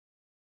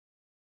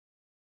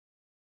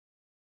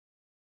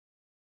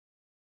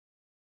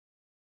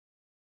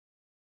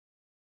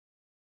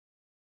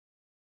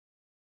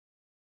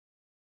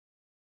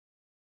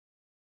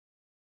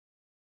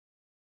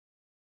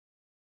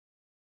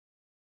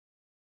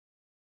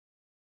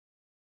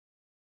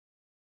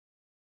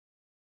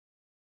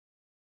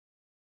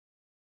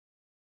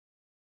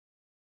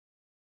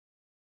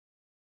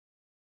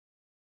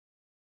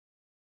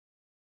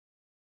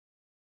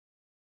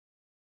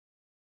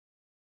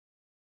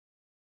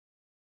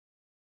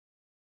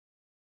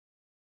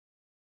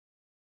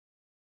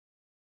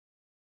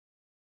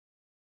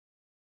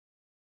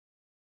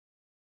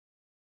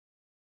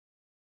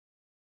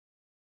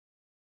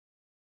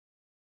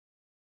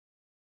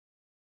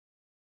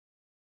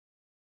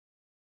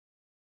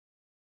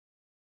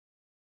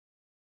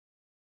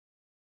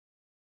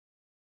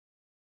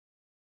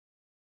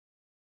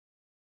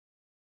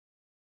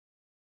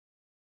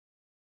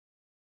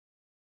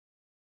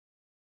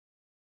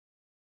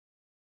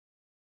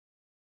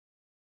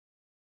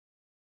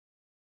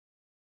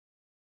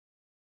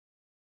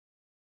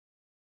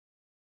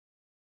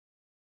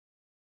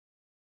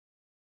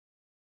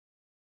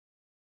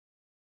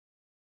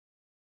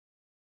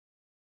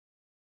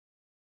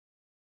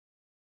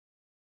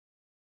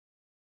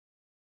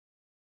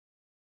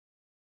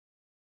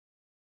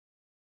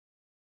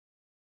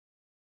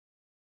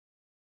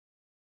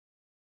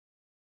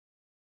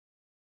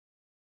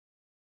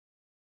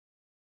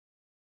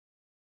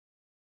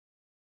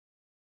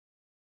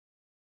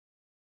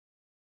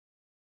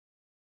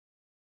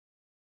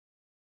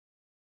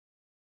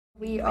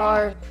We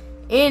are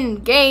in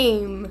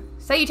game.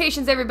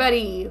 Salutations,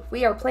 everybody.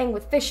 We are playing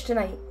with Fish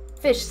tonight.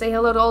 Fish, say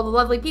hello to all the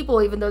lovely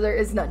people, even though there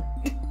is none.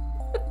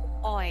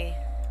 Oi.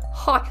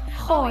 Hi.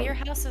 Oh, Hi. your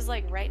house is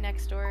like right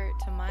next door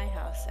to my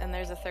house, and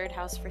there's a third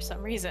house for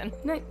some reason.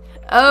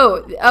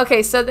 Oh,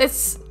 okay. So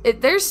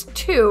there's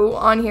two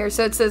on here.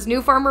 So it says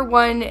New Farmer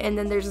 1, and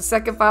then there's a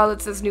second file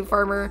that says New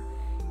Farmer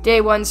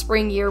Day 1,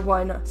 Spring Year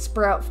 1,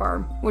 Sprout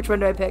Farm. Which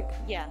one do I pick?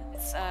 Yeah,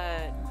 it's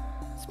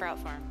Sprout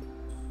Farm.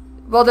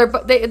 Well,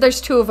 there's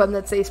two of them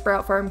that say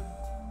Sprout Farm.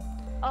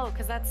 Oh,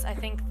 because that's, I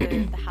think,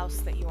 the house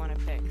that you want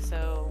to pick,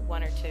 so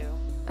 1 or 2.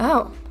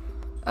 Oh.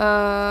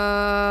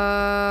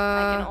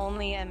 I can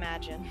only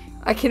imagine.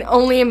 I can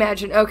only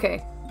imagine.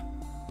 Okay.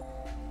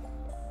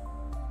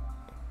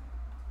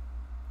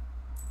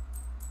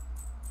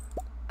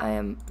 I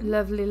am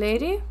lovely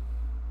lady.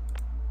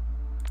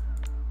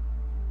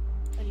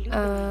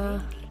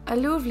 A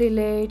lovely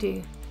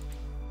lady.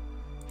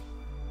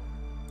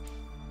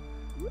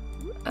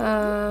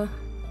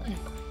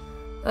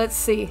 Let's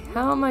see.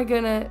 How am I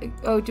gonna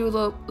do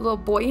a little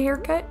boy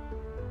haircut?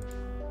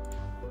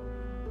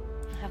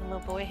 Have a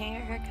little boy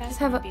haircut? Just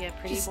be a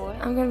pretty boy?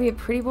 I'm gonna be a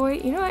pretty boy.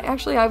 You know what?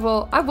 Actually, I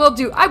will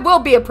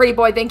be a pretty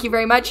boy. Thank you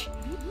very much.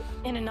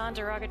 In a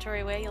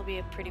non-derogatory way, you'll be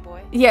a pretty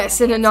boy.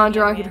 Yes, in a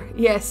non-derogatory.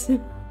 Yes. I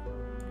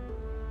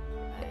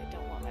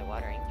don't want my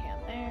watering can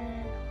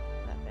there.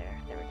 Not there.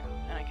 There we go.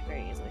 And I can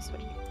very easily switch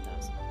between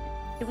those.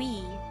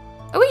 Wee.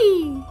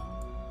 Wee.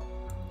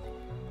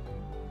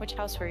 Which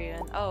house were you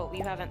in? Oh,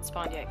 you haven't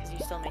spawned yet because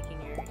you're still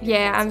making your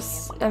yeah,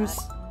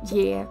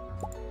 yeah.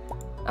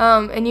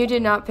 And you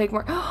did not pick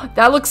more.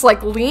 That looks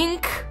like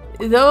Link.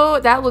 Though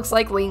that looks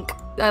like Link.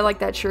 I like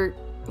that shirt.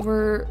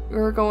 We're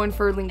going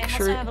for Link shirt.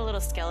 I also have a little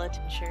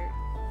skeleton shirt.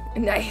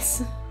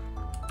 Nice.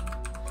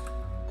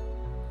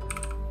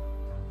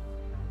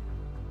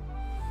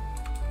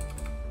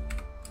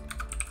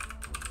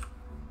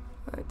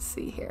 Let's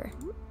see here.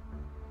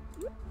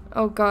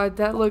 Oh god,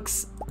 that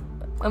looks.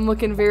 I'm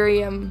looking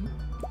very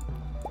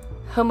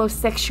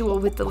homosexual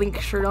with the Link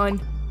shirt on.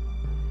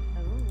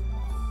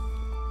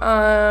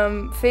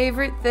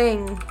 Favorite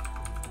thing.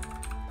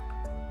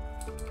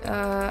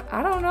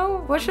 I don't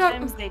know. What should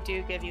Sometimes they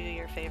do give you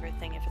your favorite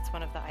thing if it's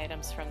one of the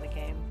items from the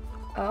game.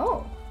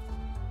 Oh.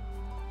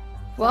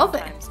 Well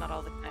then. Sometimes, not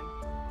all the time.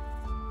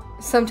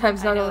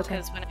 Sometimes, not all the time.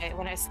 Because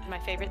when I said my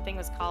favorite thing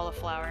was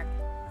cauliflower,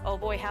 oh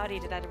boy howdy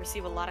did I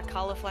receive a lot of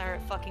cauliflower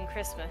at fucking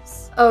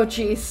Christmas. Oh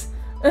jeez.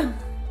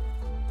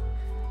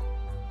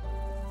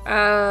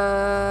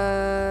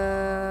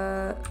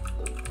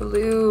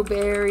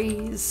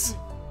 Blueberries.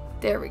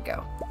 There we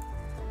go.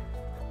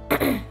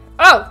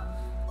 Oh!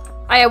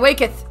 I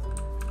awaketh.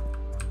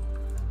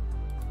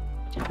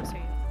 Which house are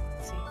you?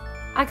 Let's see.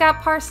 I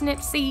got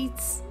parsnip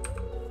seeds.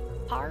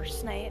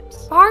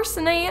 Parsnips.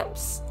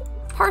 Parsnips.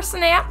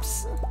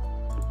 Parsnips.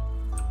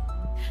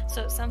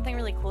 So something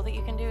really cool that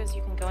you can do is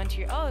you can go into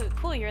your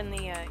cool, you're in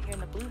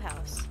the blue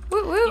house.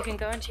 Woo woo. You can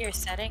go into your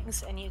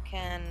settings and you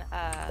can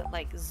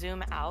like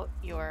zoom out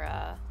your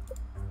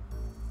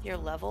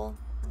level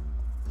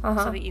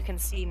so that you can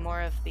see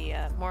more of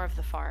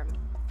the farm.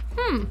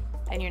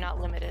 And you're not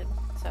limited.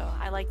 So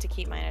I like to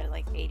keep mine at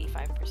like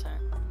 85%.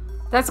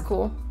 That's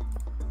cool.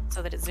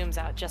 So that it zooms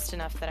out just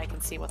enough that I can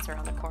see what's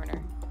around the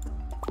corner.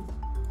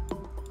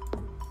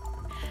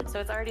 So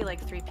it's already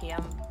like 3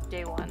 p.m.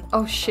 day 1.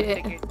 Oh so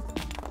shit.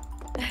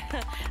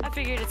 I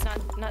figured it's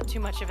not too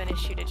much of an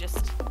issue to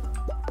just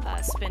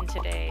spend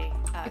today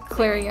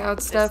clearing out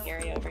this stuff.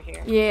 area over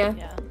here. Yeah.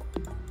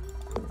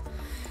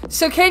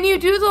 So can you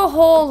do the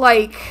whole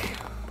like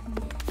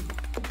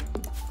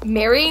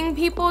marrying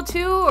people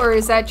too, or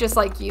is that just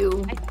like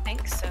you? I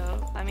think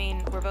so. I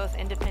mean, we're both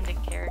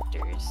independent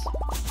characters.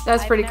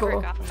 That's pretty cool.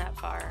 I've never gotten that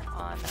far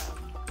on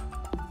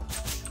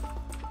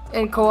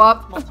in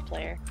co-op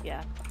multiplayer.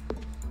 Yeah.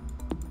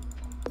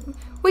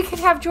 We could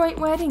have joint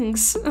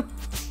weddings.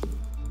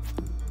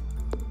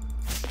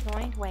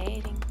 Joint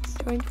weddings.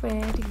 Joint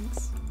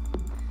weddings.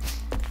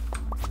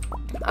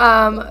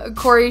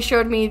 Corey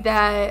showed me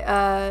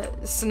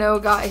that Snow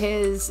got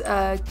his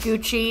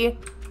Gucci.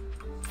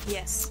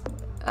 Yes.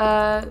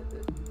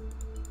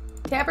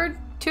 Tabard?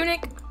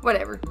 Tunic?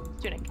 Whatever.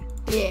 Tunic.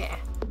 Yeah.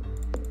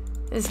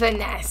 It's very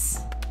nice.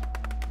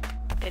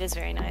 It is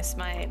very nice.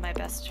 My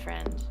best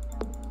friend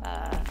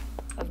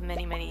of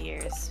many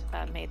years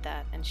made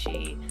that, and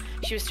she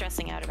was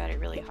stressing out about it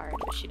really hard,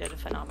 but she did a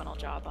phenomenal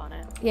job on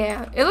it.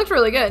 Yeah, it looked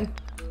really good.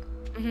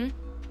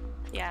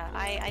 Yeah,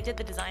 I did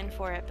the design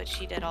for it, but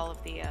she did all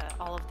of the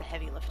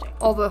heavy lifting.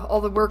 All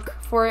the work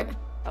for it.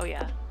 Oh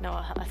yeah, no,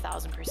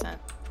 1000%.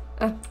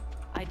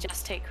 I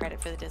just take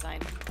credit for the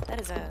design. That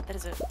is a.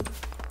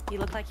 You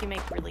look like you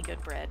make really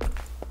good bread.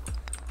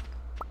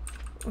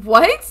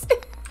 What?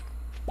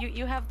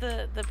 You have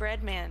the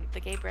bread man, the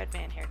gay bread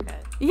man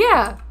haircut.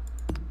 Yeah.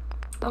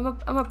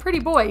 I'm a pretty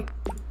boy.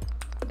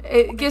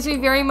 It gives me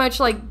very much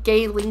like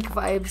gay Link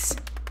vibes.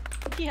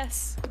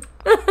 Yes.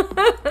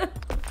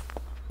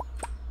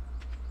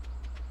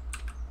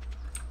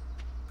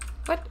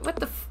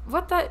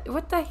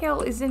 What the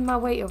hell is in my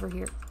way over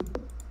here?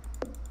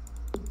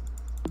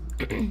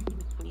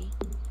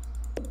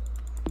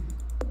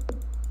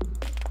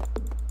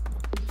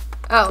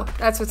 Oh,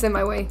 that's what's in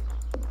my way.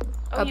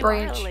 Oh, A you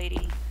branch. are a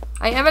lady.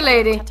 I am a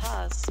lady.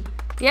 Tatas.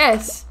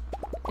 Yes,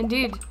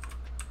 indeed.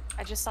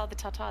 I just saw the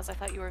tatas. I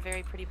thought you were a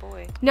very pretty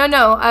boy. No,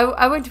 no,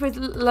 I went with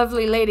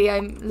lovely lady.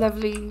 I'm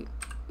lovely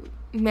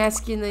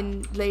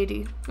masculine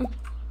lady. Ooh.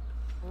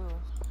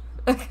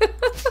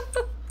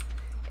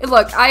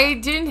 Look, I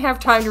didn't have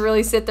time to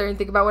really sit there and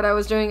think about what I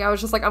was doing. I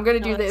was just like, I'm gonna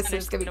do that's this and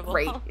it's gonna be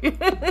great.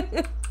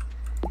 understandable.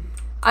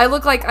 I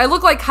look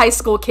like high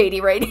school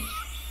Katie right now.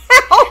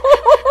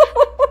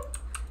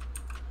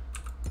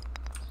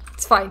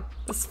 It's fine.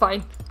 It's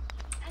fine.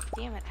 God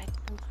damn it.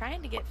 I'm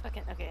trying to get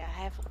fucking... Okay, I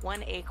have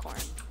 1 acorn.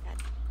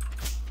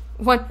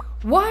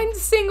 One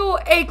single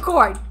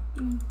acorn.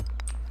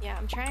 Yeah,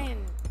 I'm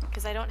trying...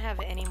 Because I don't have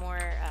any more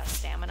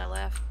stamina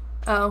left.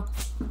 Oh.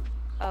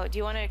 Oh, do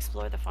you want to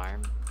explore the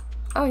farm?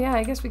 Oh yeah,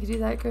 I guess we could do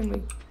that, couldn't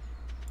we?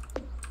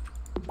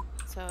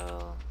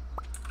 So...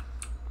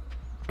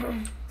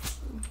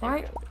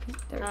 Why?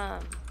 There.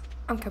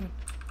 I'm coming.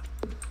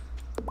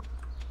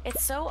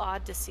 It's so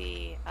odd to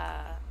see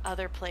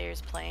other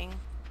players playing,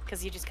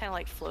 because you just kind of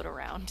like float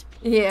around.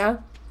 Yeah.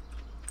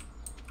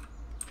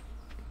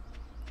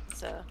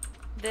 So,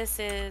 this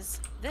is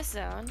this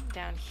zone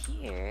down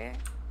here.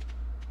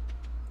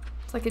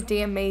 It's like a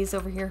damn maze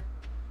over here.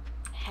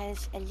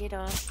 Has a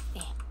little... A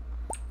Okay,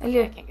 I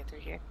little- can't get through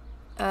here.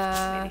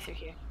 Maybe through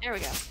here. There we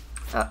go.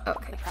 Oh,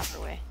 okay. The proper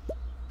way.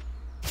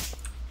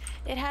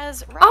 It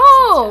has rocks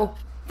Oh, and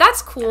stuff.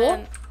 that's And cool.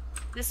 then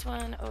this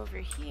one over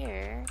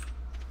here,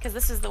 because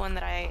this is the one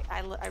that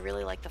I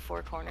really like the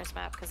 4 corners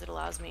map because it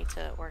allows me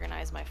to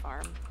organize my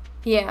farm.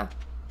 Yeah.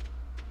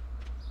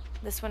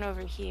 This one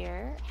over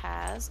here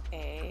has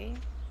a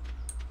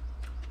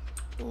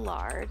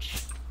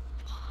large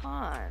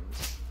pond.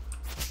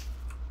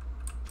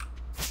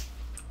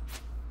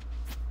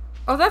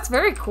 Oh, that's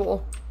very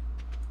cool.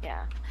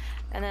 Yeah.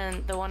 And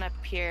then the one up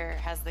here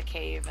has the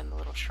cave and the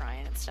little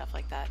shrine and stuff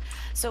like that.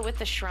 So with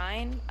the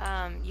shrine,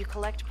 you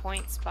collect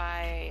points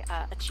by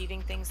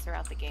achieving things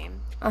throughout the game.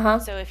 Uh-huh.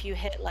 So if you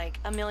hit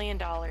like $1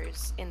 million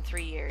in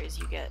 3 years,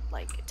 you get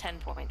like 10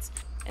 points.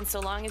 And so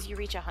long as you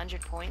reach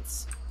 100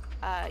 points,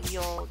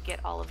 you'll get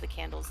all of the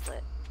candles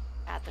lit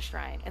at the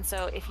shrine. And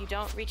so if you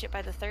don't reach it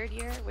by the 3rd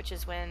year, which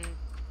is when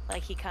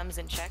like he comes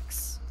and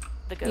checks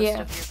the ghost Yeah.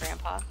 of your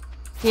grandpa.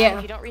 Yeah.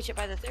 If you don't reach it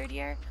by the 3rd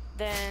year,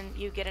 then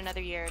you get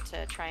another year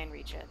to try and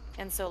reach it.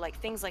 And so like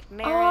things like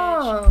marriage,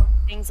 Oh,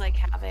 things like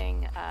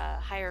having a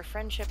higher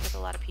friendship with a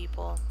lot of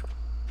people,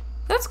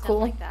 that's stuff cool.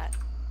 like that.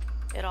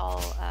 It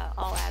all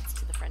adds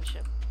to the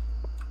friendship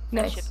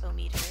Nice.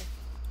 o-meter.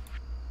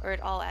 Or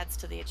it all adds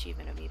to the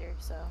achievement o-meter,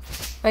 so.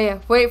 Oh yeah,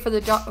 wait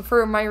for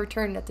for my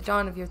return at the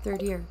dawn of your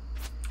 3rd year.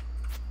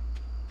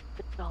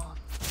 The dawn.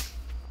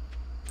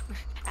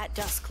 At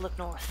dusk, look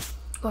north.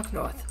 Look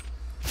north.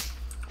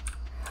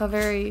 How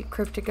very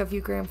cryptic of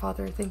you,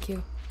 grandfather. Thank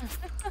you.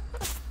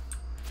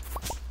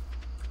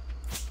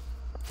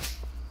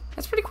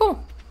 That's pretty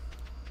cool.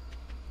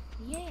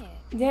 Yeah.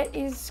 That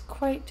is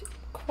quite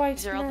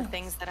These are all the nice.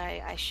 things that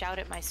I shout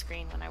at my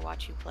screen when I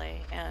watch you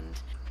play, and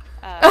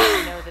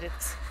I know that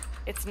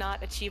it's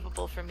not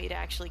achievable for me to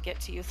actually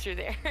get to you through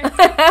there.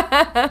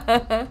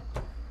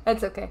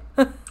 That's okay.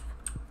 It's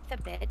a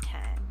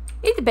bedtime.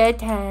 It's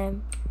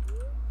bedtime.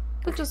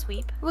 Go to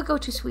sweep. We'll go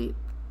to sleep.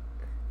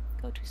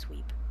 Go to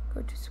sweep.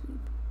 Go to sleep.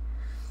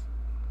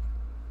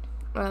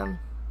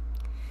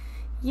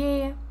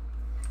 Yeah.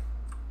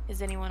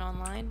 Is anyone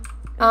online?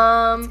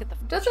 Let's get the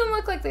Doesn't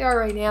look like they are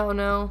right now,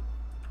 no.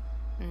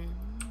 Mm.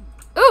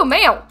 Ooh,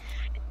 mail!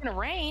 It's gonna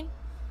rain.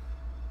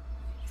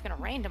 It's gonna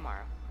rain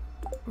tomorrow.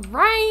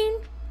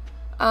 Rain!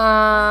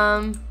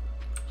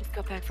 Just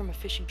got back from a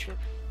fishing trip.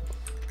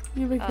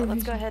 You make the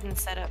Let's go vision. ahead and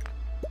set up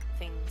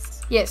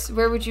things. Yes,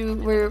 where would you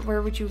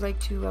like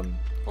to,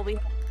 Well, we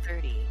have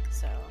 30,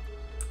 so...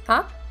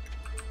 huh?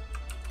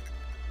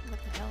 What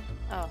the hell?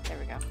 Oh, there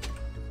we go.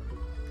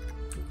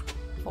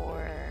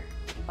 4,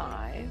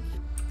 5.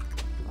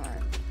 1,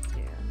 2,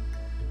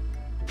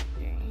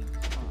 3,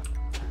 4,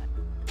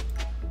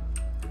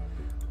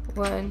 5.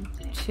 1,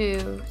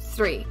 2,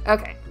 3.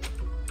 Okay.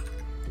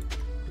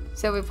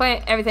 So we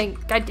plant everything,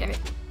 god damn it,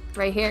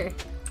 right here.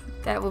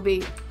 That will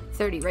be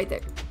 30 right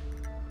there.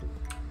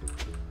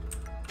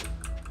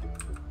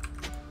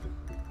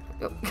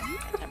 Oh.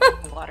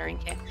 Watering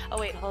can. Oh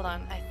wait, hold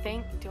on. I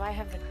think, do I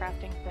have the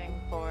crafting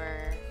thing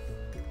for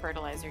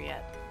fertilizer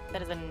yet?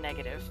 That is a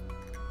negative.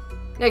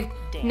 Damn.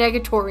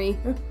 Negatory.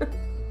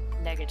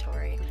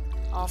 Negatory.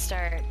 I'll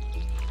start.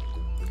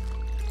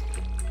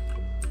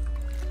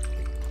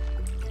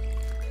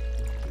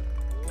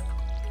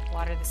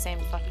 Water the same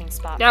fucking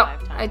spot No, 5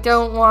 times. I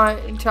don't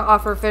want to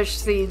offer fish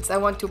seeds. I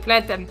want to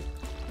plant them.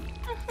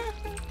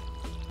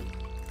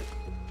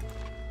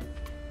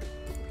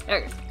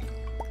 Okay.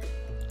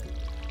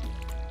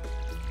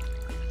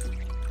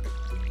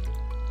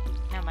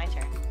 Now my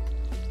turn.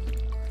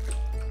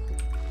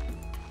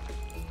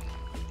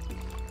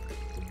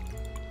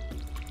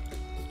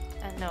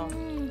 No.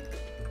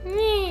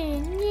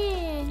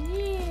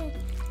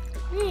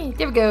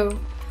 There we go.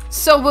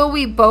 So will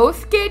we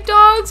both get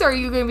dogs, or are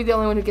you going to be the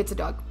only one who gets a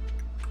dog?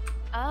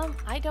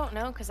 I don't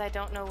know, because I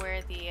don't know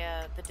where the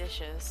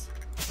dish is.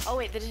 Oh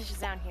wait, the dish is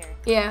down here.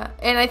 Yeah,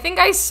 and I think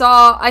I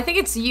think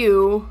it's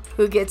you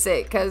who gets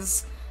it,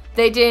 because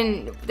they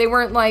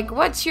weren't like,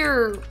 what's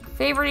your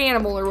favorite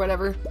animal or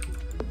whatever.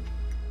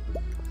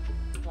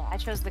 Yeah, I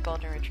chose the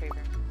golden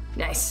retriever.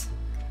 Nice.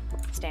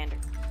 Standard.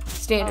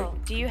 Oh,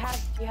 do you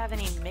have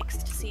any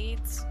mixed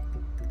seeds?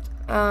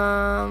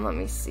 Let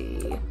me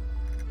see.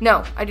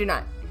 No, I do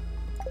not.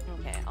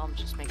 Okay, I'll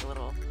just make a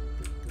little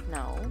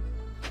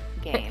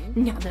game.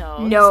 No. That's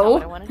not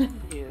what I wanted to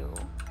do.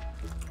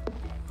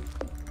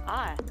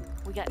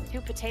 We got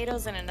 2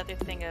 potatoes and another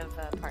thing of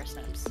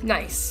parsnips.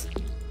 Nice.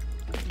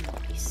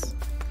 Nice.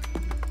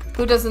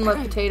 Who doesn't love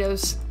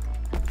potatoes?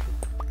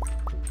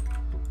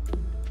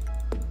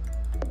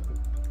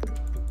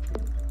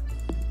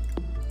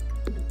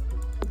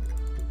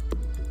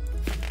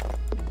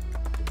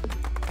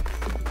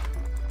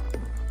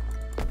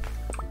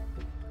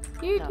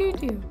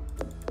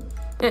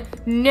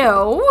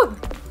 No.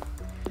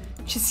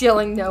 Just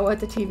yelling no at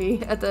the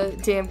TV, at the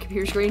damn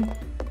computer screen.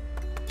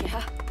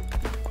 Yeah.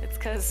 It's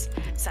because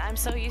I'm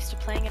so used to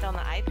playing it on the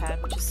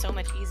iPad, which is so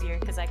much easier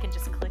because I can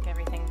just click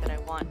everything that I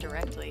want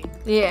directly.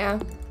 Yeah.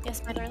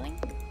 Yes, my darling?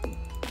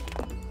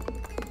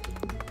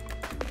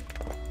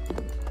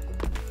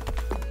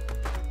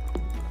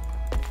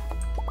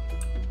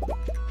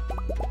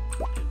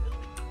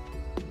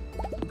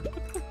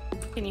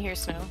 Can you hear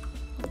Snow?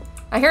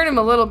 I heard him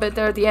a little bit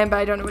there at the end, but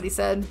I don't know what he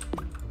said.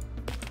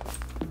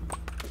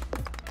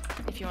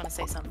 If you want to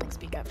say something,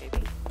 speak up,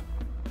 baby.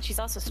 She's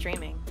also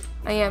streaming.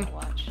 I am.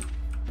 Watch.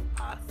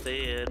 I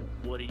said,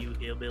 what are you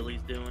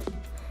hillbillies doing?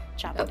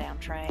 Chopping down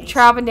trees.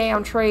 Chopping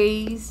down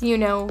trees, you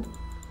know.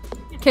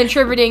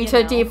 Contributing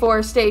to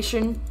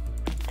deforestation.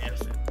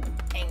 Yes.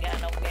 Ain't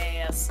got no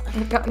gas.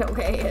 Ain't got no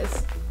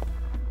gas.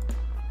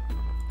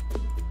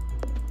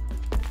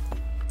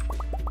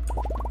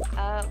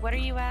 What are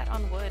you at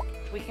on wood?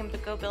 We can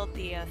go build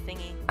the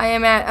thingy. I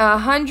am at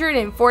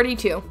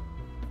 142.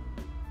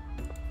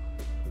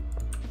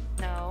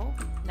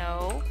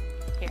 No.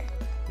 Here.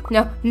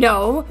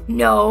 No.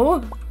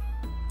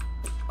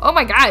 Oh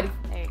my god.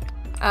 There you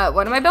go.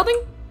 What am I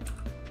building?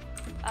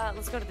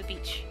 Let's go to the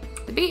beach.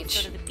 The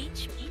beach. Let's go to the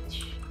beach.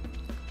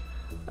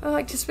 I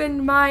like to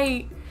spend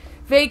my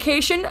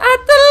vacation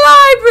at the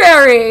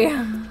library.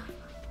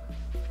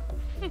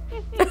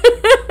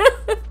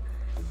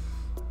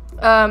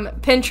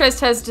 Pinterest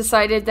has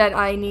decided that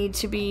I need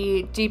to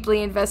be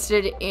deeply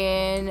invested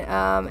in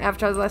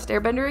Avatar: The Last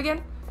Airbender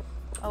again.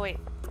 Oh wait,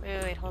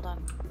 hold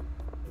on.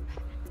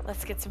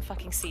 Let's get some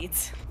fucking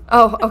seeds.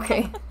 Oh,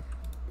 okay.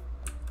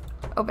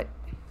 Oh, but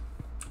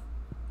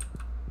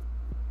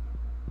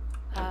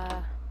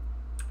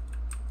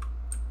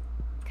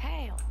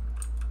Kale.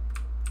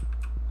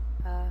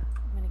 I'm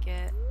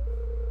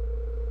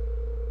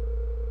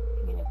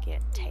gonna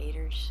get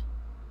taters.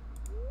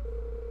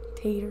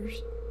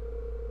 Taters.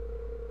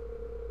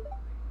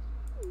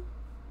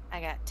 I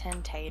got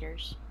 10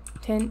 taters.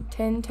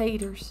 10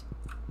 taters.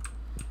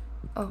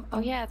 Oh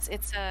yeah,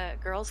 it's a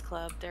girls'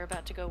 club. They're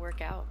about to go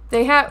work out.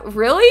 They have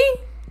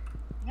really?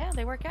 Yeah,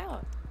 they work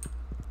out.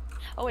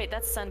 Oh wait,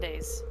 that's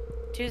Sundays.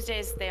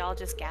 Tuesdays they all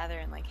just gather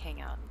and like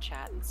hang out and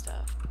chat and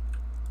stuff.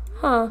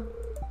 Huh.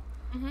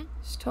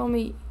 Just told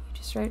me you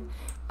just right.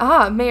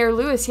 Ah, Mayor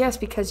Lewis, yes,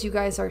 because you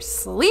guys are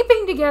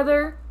sleeping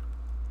together.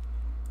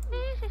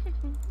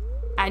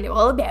 I know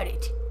all about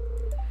it.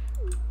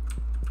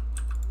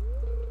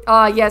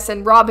 Ah, yes,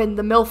 and Robin,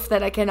 the MILF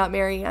that I cannot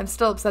marry. I'm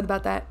still upset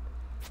about that.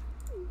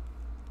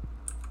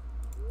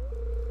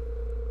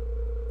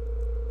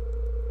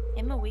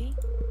 Emma Wee.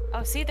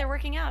 Oh, see, they're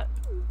working out.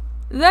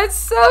 That's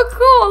so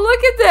cool.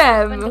 Look at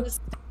them.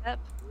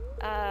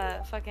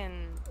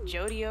 Fucking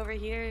Jody over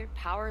here,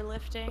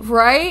 powerlifting.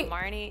 Right?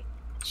 Marnie,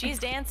 she's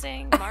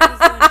dancing. Marnie's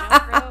doing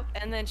jump rope,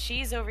 and then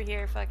she's over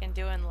here fucking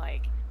doing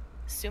like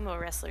sumo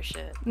wrestler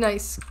shit.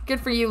 Nice. Good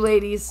for you,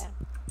 ladies. Yeah.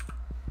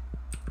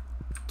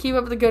 Keep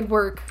up the good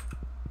work.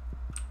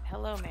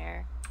 Hello,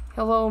 Mayor.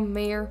 Hello,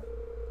 Mayor.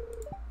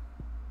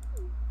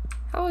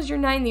 How was your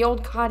night in the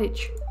old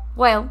cottage?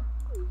 Well,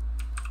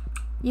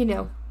 you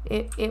know,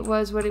 it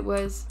was what it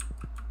was.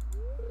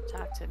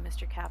 Talk to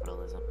Mr.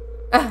 Capitalism.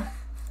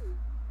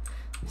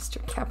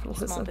 Mr.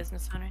 Capitalism. Small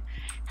business owner.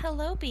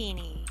 Hello,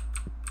 Beanie.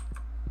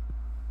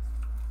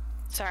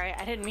 Sorry,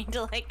 I didn't mean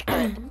to like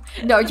cut.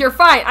 No, you're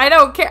fine. I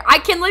don't care. I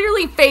can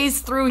literally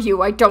phase through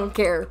you. I don't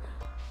care.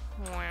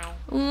 Wow.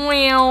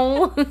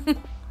 Meow.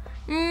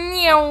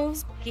 Meow.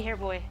 Squeaky hair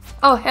boy.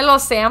 Oh, hello,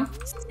 Sam.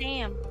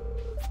 Sam.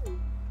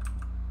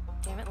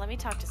 Damn it, let me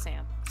talk to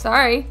Sam.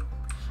 Sorry.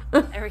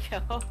 There we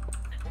go.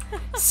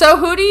 So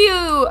who do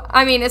you,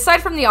 I mean,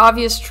 aside from the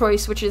obvious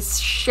choice, which is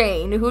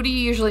Shane, who do you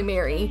usually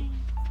marry?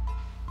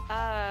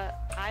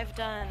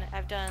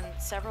 I've done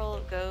several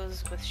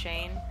goes with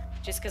Shane,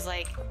 just cause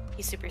like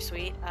he's super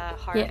sweet.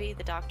 Harvey, Yeah.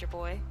 the doctor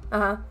boy.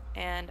 Uh-huh.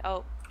 And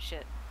oh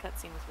shit,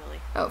 cutscene with Willie.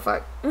 Oh,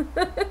 fuck.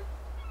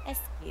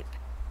 Escape.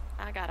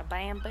 I got a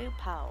bamboo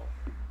pole.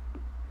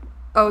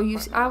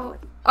 Oh,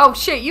 oh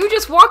shit! You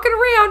just walking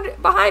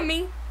around behind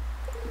me,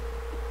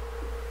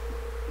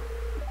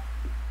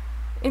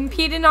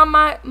 impeding on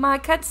my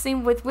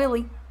cutscene with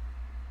Willy.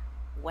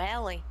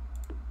 Welly.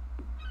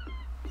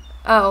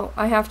 Oh,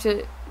 I have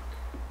to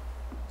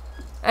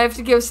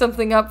give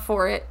something up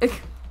for it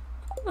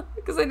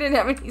because I didn't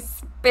have any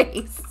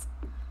space.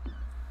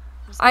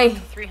 I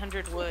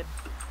 300 wood.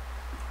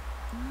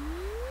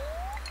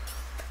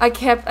 I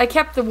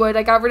kept the wood.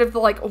 I got rid of the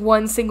like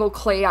one single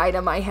clay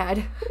item I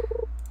had.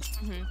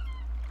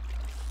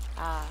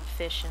 Ah,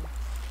 fishing.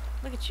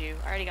 Look at you.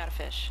 I already got a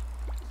fish.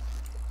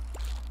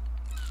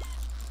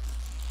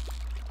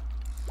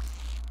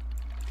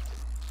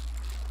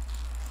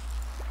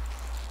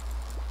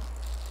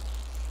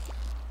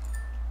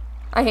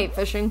 I hate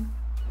fishing.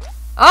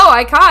 Oh,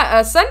 I caught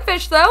a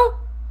sunfish though.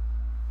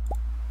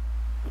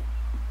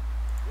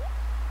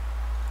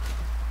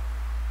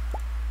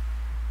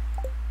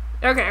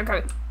 Okay, I'm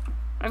coming.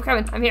 I'm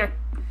coming. I'm here.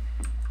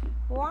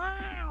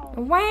 Wow.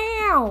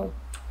 Wow.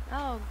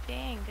 Oh,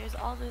 dang. There's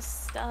all this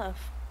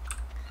stuff.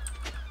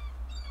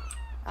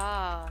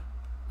 Ah.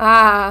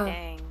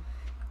 Dang.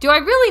 Do I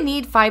really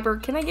need fiber?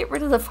 Can I get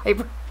rid of the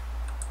fiber?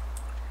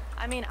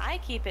 I mean, I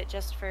keep it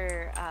just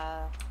for,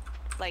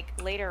 like,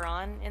 later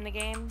on in the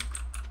game.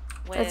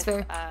 With, That's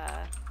fair.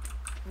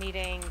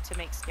 Needing to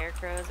make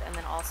scarecrows, and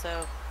then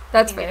also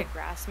That's you can fair. get a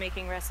grass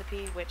making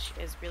recipe, which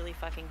is really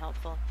fucking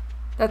helpful.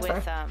 That's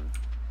with, fair.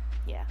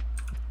 Yeah.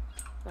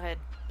 Go ahead,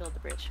 build the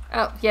bridge.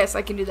 Oh, yes,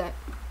 I can do that.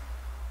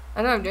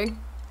 I know what I'm doing.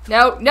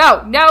 No,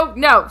 no, no,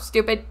 no,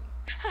 stupid.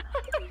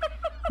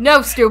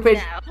 No,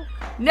 stupid.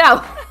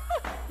 No.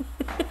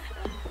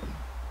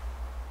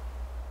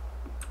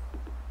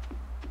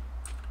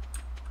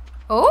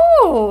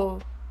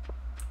 Oh.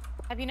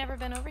 Have you never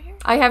been over here?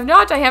 I have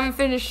not. I haven't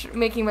finished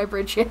making my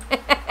bridge yet. Oh,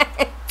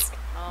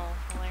 well,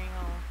 there you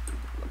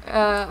go.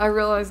 I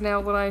realize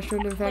now that I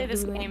shouldn't have Play had to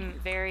this do that. game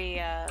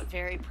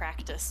very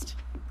practiced.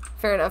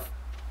 Fair enough.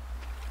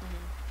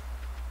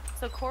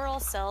 So coral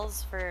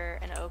sells for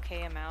an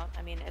okay amount.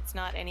 I mean, it's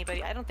not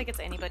anybody. I don't think it's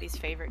anybody's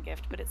favorite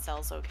gift, but it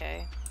sells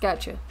okay.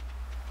 Gotcha.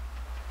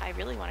 I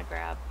really want to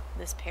grab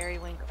this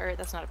periwinkle, or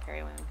that's not a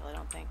periwinkle, I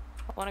don't think.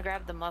 I want to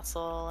grab the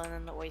mussel and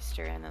then the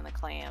oyster and then the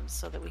clams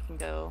so that we can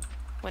go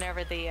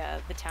whenever the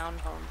town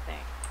home thing.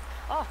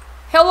 Oh,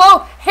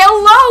 Hello,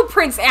 hello,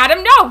 Prince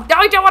Adam. No,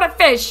 I don't want to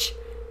fish.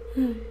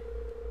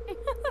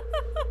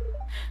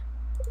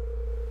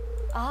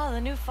 ah,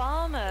 the new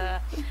farmer.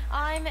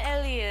 I'm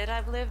Elliot.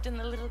 I've lived in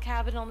the little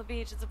cabin on the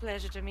beach. It's a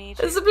pleasure to meet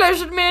you. It's a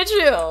pleasure to meet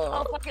you.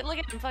 Oh, fuck it, look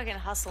at him fucking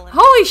hustling.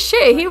 Holy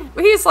shit,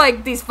 he's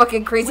like these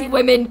fucking crazy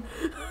women.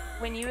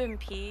 When you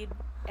impede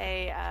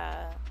a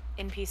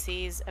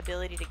NPC's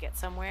ability to get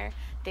somewhere,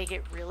 they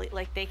get really,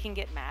 like, they can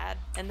get mad,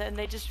 and then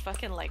they just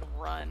fucking, like,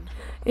 run.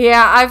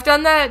 Yeah, I've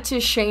done that to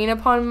Shane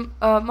upon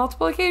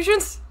multiple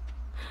occasions.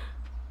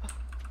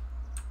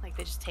 Like,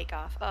 they just take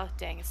off. Oh,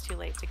 dang, it's too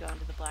late to go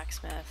into the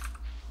blacksmith.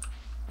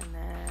 And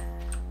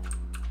then...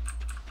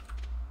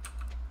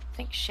 I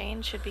think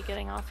Shane should be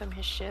getting off from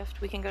his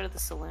shift. We can go to the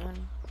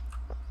saloon.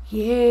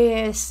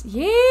 Yes,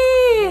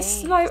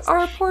 yes,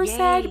 our poor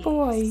sad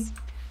boy.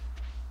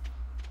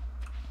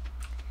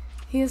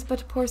 He is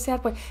but a poor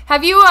sad boy.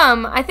 Have you,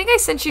 I think I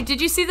sent you, did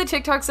you see the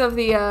TikToks of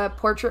the,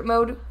 portrait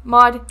mode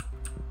mod?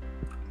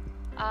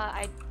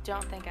 I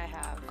don't think I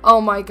have. Oh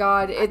my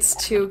god, it's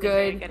too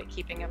Very good. good at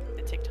keeping up with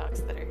the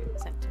TikToks that are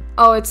sent.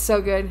 Oh, it's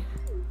so good.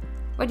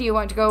 What do you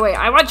want to go away?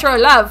 I want your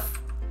love!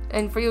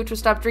 And for you to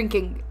stop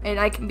drinking, and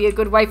I can be a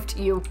good wife to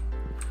you.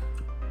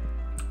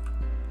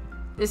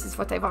 This is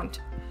what I want.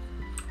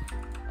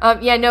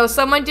 Yeah, no,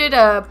 someone did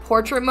a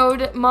portrait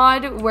mode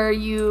mod where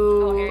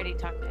you... Oh, I already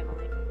talked to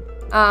Emily.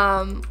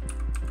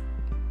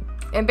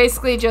 And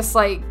basically just,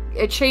 like,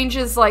 it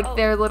changes, like, Oh,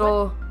 their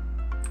little...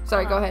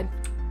 Sorry, go ahead.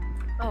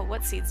 Oh,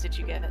 what seeds did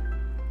you get?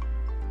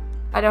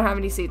 I don't have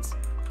any seeds.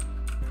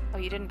 Oh,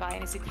 you didn't buy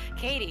any seeds.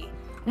 Katie!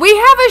 We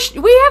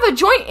have a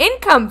joint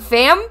income,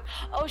 fam!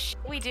 Oh,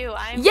 we do.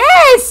 I'm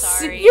Yes!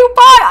 sorry. You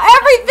bought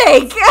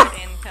everything!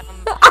 Income.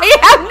 I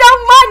have no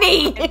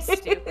money! I'm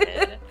stupid.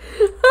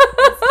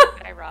 I'm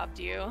stupid. I robbed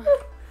you.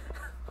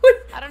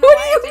 I don't know What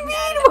why do I you didn't mean?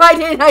 add it. Why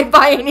didn't I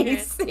buy any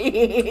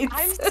seeds?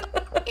 I'm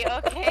sorry,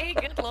 okay?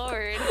 Good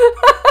lord.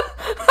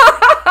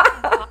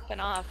 I'm popping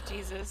off,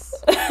 Jesus.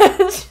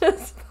 It's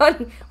just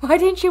funny. Why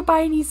didn't you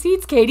buy any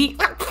seeds, Katie?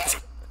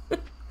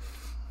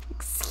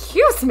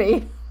 Excuse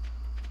me.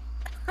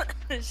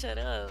 Shut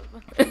up.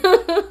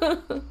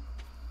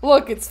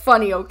 Look, it's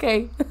funny,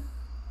 okay?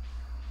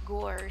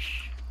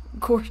 Gorsh.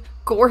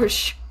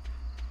 Gorsh.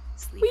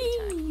 Sleepy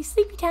time. Wee,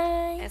 sleepy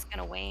time. It's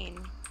gonna wane.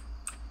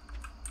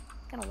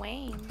 It's gonna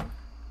wane.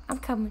 I'm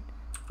coming.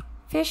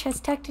 Fish has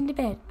tucked into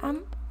bed.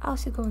 I'm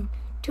also going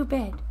to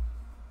bed.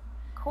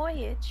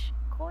 Koyich.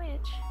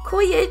 Koyich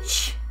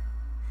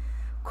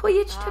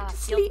tucked to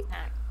field sleep.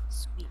 snack.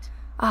 Sweet.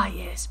 Ah,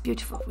 yes,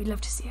 beautiful. We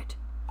love to see it.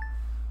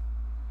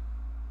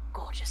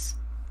 Gorgeous.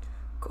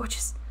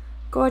 Gorgeous.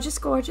 Gorgeous,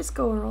 gorgeous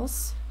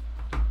girls.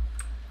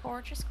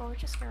 Gorgeous,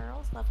 gorgeous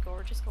girls. Love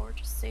gorgeous,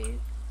 gorgeous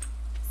soup.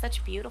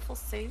 Such beautiful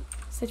soup.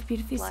 Such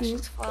beautiful soup.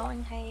 Luscious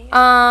flowing hair.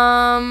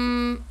 Let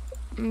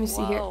me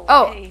see here. Whoa,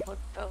 Oh. hey, let's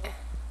go.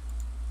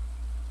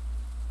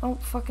 Oh,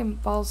 fucking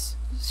balls.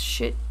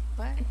 Shit.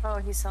 What? Oh,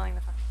 he's selling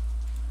the.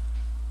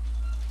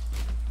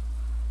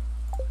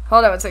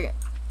 Hold on one second.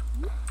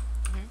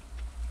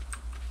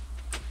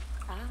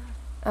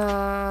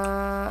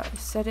 Ah.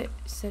 Set it.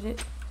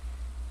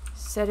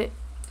 Stop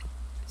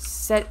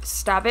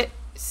it.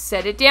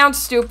 Set it down,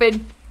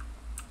 stupid.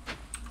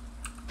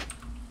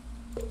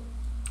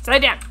 Set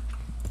it down.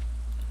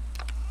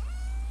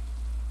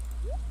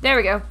 There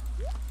we go.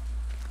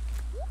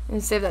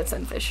 And save that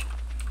sunfish.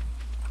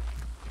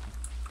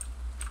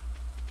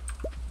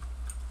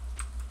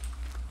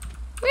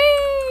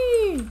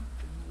 Whee!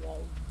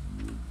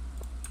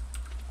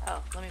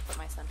 Oh, let me put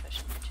my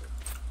sunfish in there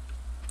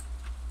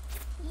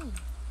too.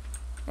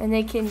 And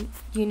they can,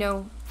 you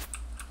know,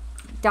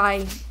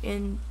 die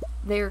in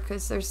there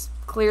because there's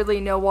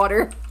clearly no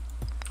water.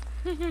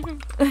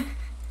 And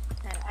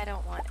I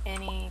don't want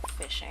any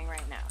fishing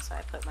right now, so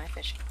I put my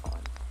fishing pole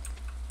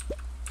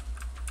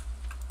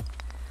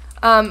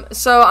in.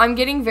 So I'm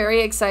getting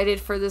very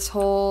excited for this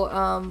whole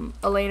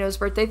Elena's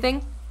birthday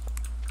thing.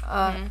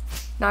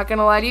 Not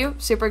gonna lie to you,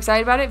 super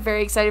excited about it.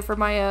 Very excited for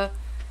my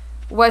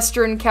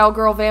Western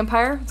cowgirl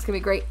vampire. It's gonna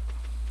be great.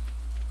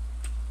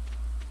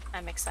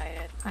 I'm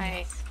excited.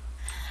 Nice.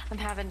 I'm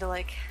having to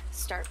like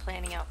start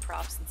planning out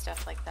props and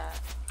stuff like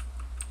that.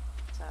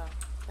 So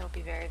it'll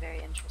be very,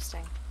 very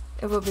interesting.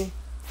 It will be.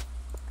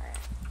 Alright.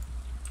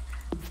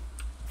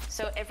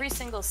 So every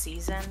single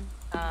season,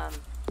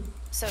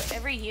 so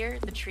every year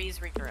the trees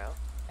regrow.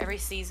 Every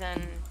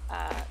season,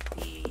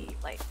 the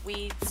like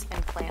weeds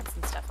and plants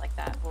and stuff like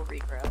that will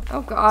regrow.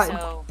 Oh God.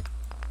 So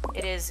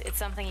it's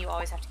something you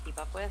always have to keep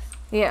up with.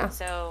 Yeah.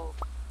 So,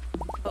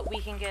 but we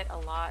can get a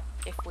lot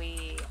if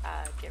we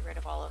get rid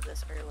of all of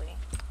this early.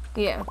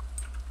 Yeah.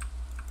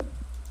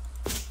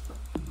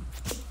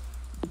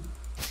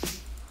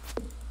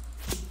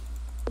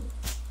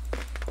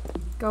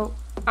 Go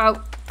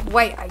out.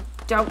 Wait, I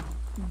don't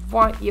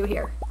want you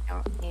here. I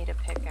don't need a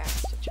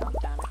pickaxe to chop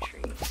down a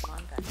tree. Come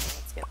on, Becca,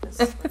 let's get this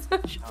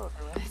show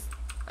over with.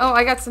 Oh,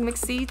 I got some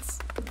mixed seeds.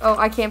 Oh,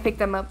 I can't pick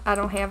them up. I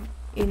don't have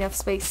enough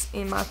space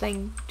in my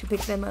thing to pick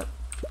them up.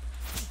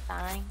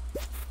 Fine.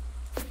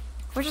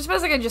 Which I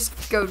suppose I could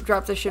just go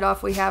drop the shit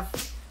off we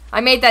have. I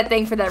made that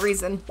thing for that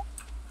reason.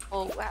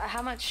 Well,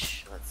 how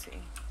much, let's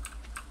see.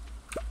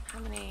 How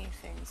many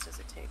things does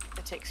it take?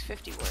 It takes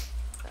 50 wood,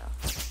 so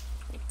let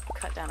me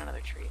cut down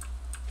another tree.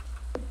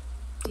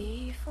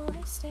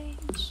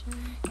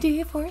 Deforestation.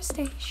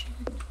 Deforestation.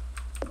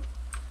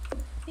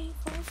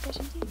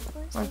 Deforestation,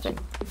 deforestation. One thing.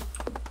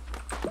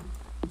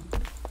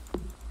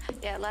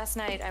 Yeah, last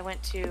night I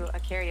went to a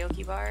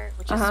karaoke bar,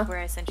 which is where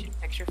I sent you a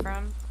picture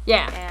from.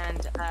 Yeah.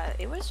 And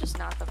it was just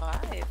not the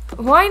vibe.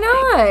 Why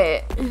not?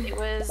 It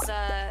was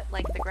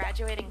like the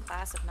graduating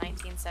class of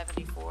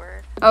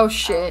 1974. Oh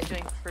shit.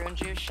 Doing prune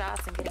juice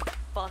shots and getting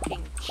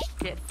fucking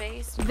shit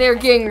faced. They're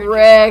getting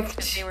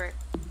wrecked.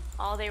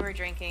 All they were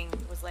drinking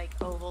was like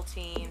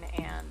Ovaltine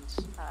and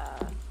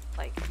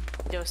like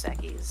Dos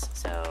Equis.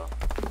 So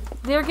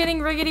they're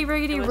getting riggedy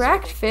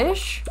wrecked,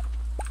 fish.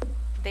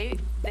 They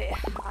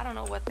I don't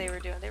know what they were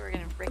doing. They were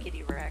getting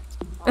rickety wrecked,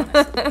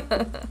 honestly.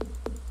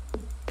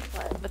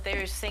 but they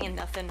were singing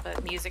nothing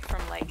but music from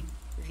like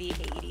the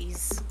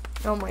 80s.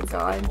 Oh my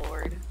God. Good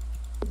Lord.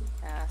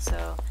 Yeah,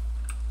 so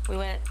we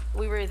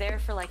were there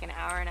for like an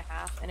hour and a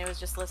half, and it was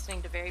just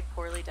listening to very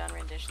poorly done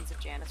renditions of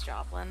Janis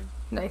Joplin.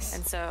 Nice.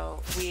 And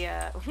so we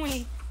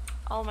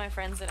all my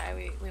friends and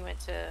I we went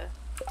to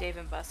Dave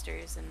and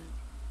Buster's and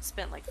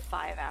spent like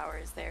 5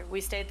 hours there.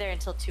 We stayed there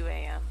until 2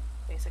 a.m.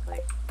 basically.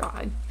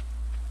 God.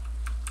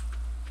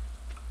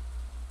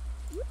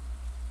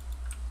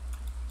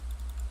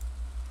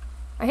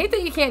 I hate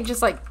that you can't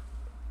just like.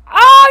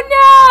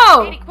 Oh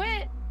no! Katie,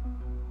 quit!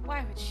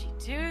 Why would she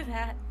do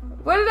that?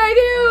 What did I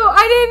do?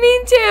 I didn't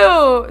mean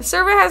to!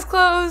 Server has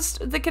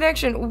closed the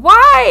connection.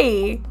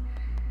 Why?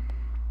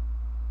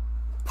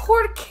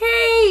 Poor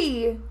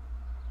K!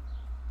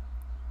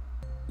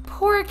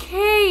 Poor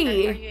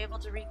K! Are you able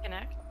to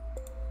reconnect?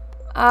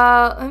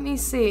 Let me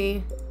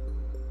see.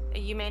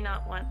 You may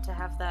not want to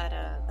have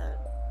that, the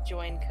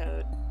join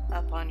code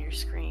up on your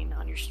screen,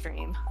 on your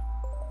stream.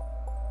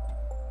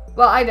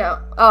 Well, I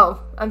don't.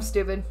 Oh, I'm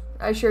stupid.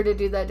 I sure did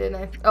do that, didn't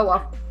I? Oh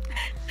well.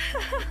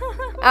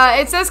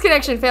 It says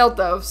connection failed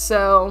though,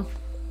 so.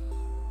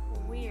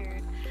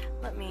 Weird.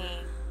 Let me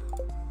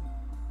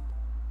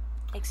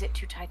exit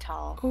to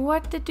Tital.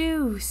 What the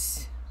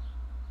deuce?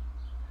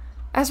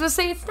 I was supposed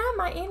to say, it's not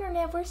my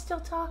internet, we're still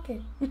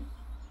talking.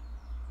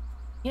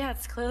 Yeah,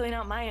 it's clearly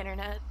not my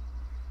internet.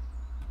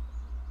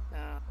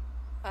 Yeah,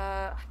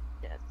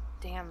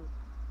 damn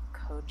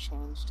code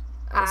changed.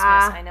 Christmas,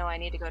 I know I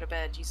need to go to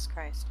bed, Jesus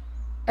Christ.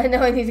 I know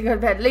I need to go to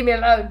bed, leave me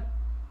alone.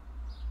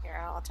 Here,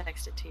 I'll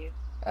text it to you.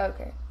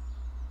 Okay.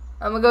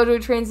 I'm gonna go to a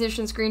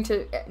transition screen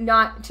to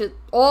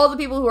all the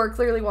people who are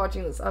clearly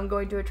watching this. I'm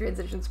going to a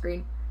transition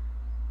screen.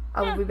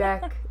 I will be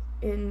back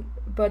in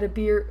but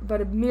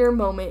a mere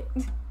moment.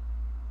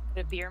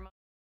 A beer moment.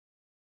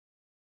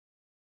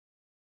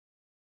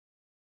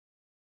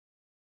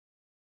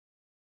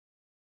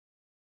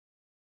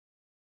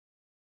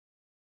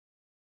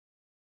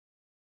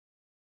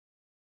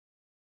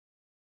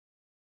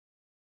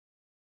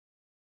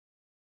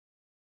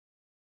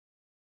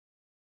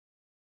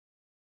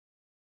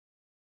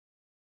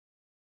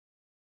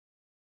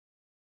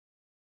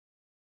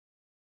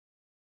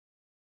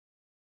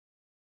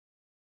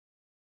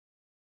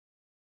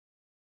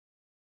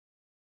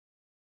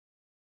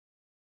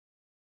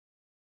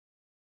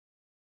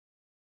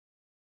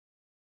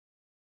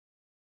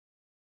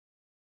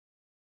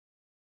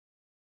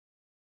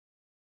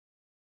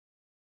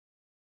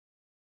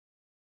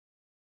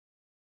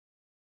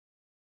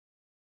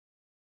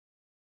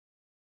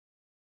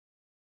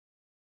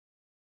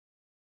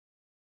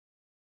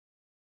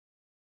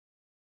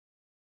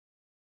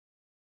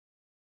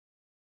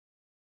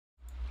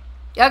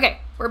 Okay,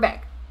 we're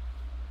back.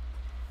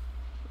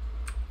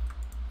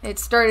 It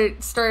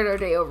started our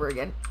day over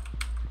again.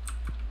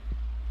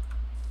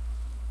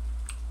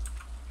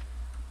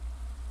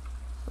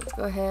 Let's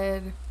go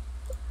ahead.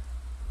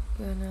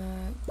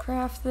 Gonna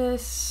craft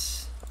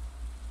this.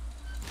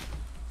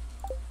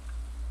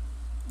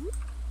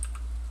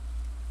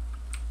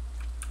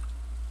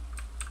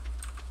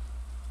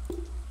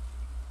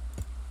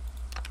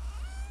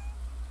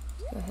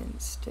 Go ahead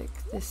and stick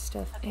this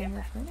stuff in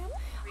the front.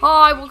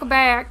 Hi, welcome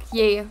back.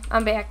 Yeah,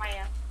 I'm back.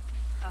 Hiya.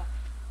 Oh,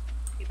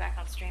 you back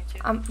on stream too?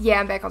 Yeah,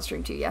 I'm back on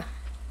stream too. Yeah.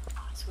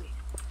 Oh, sweet.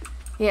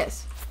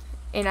 Yes,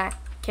 and I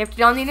kept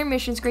it on the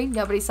intermission screen.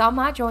 Nobody saw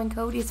my join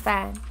code. It's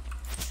fine.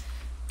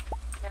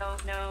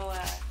 No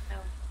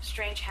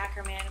strange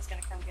hacker man is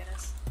gonna come get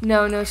us.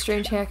 No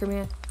strange hacker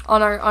man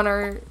on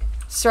our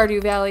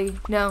Stardew Valley.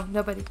 No,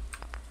 nobody.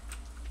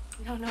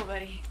 No,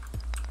 nobody.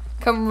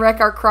 Come wreck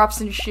our crops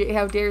and shit.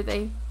 How dare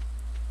they?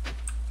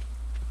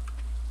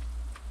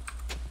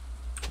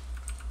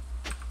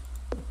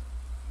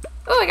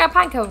 Oh, I got a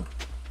pine cone.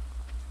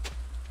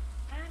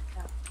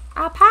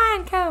 A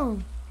pine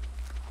cone.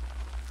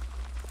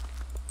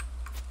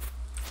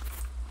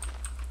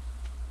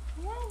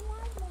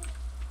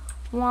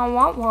 Wah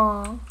wah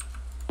wah.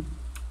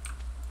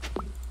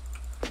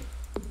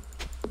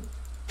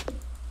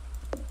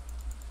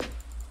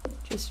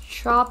 Just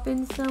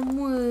chopping some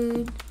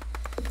wood.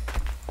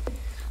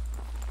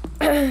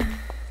 I'm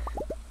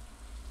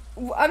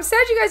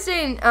sad you guys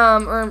didn't,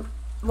 or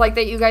like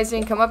that you guys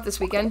didn't come up this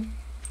weekend.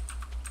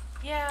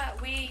 Yeah,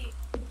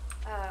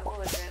 what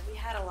was it? We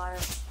had a lot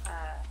of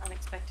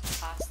unexpected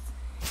costs.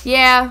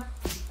 Yeah.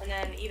 And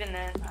then even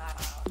then,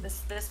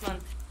 this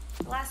month,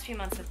 the last few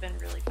months have been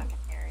really fucking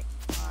hairy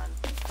on.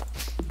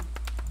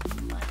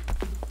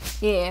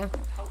 Yeah,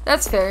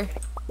 that's fair.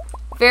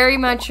 Very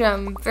much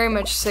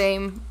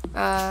same.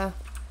 And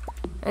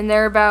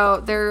their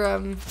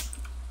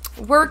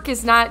work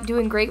is not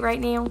doing great right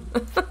now.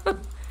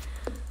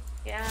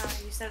 Yeah,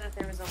 you said that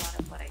there was a lot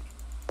of like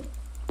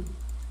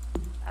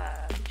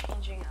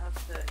changing of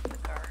the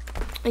guard.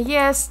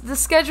 Yes, the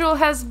schedule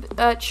has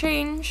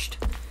changed.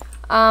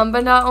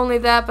 But not only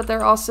that, but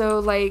they're also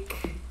like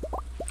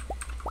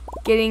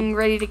getting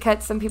ready to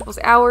cut some people's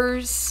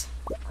hours.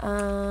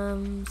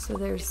 So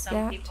there's some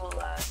that. People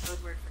code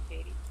word for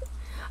Katie.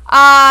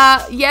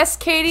 Yes,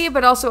 Katie,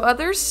 but also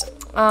others.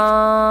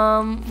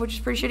 Which is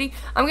pretty shitty.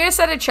 I'm gonna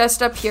set a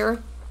chest up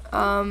here.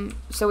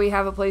 So we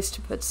have a place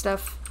to put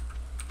stuff.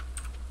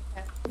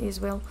 Okay. As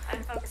well.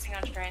 I'm focusing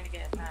on trying to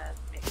get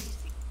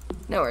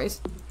No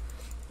worries.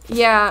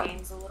 Yeah.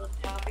 Game's a little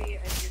choppy.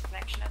 Is your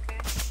connection okay?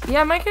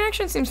 Yeah, my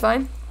connection seems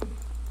fine.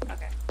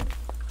 Okay.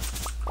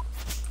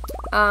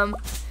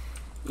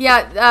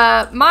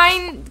 Yeah,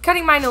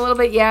 cutting mine a little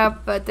bit, yeah,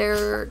 but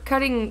they're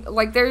cutting,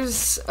 like,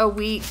 there's a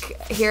week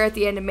here at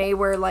the end of May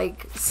where,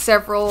 like,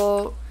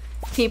 several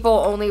people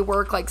only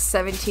work, like,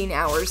 17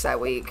 hours that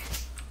week.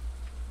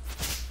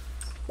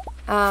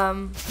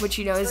 Which,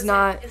 you know, is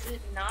not... Is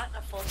it not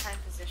a full-time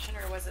position,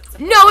 or was it...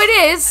 No, it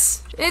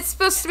is! It's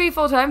supposed to be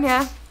full-time,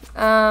 yeah.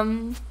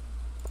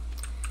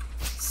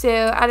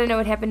 So, I don't know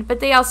what happened, but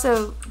they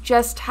also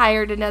just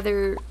hired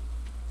another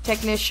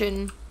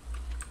technician,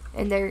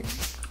 and they're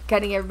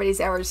cutting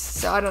everybody's hours,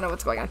 so I don't know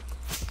what's going on.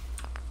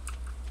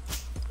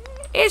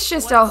 It's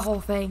just a whole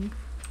thing.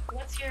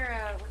 What's your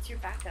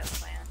backup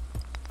plan?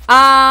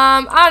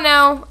 I don't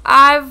know.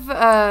 I've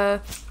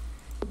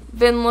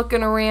been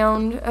looking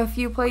around a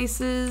few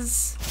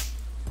places,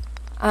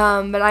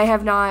 but I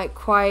have not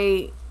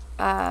quite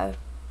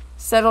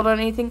settled on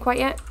anything quite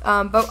yet.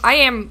 But I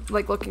am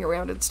like looking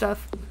around and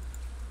stuff.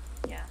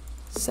 Yeah.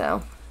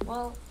 So.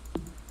 Well,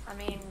 I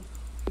mean,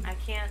 I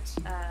can't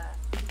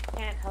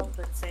help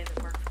but say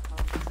that work from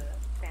home is a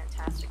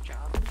fantastic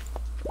job.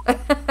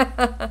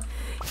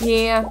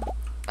 Yeah.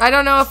 I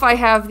don't know if I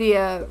have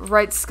the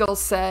right skill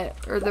set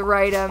or the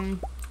right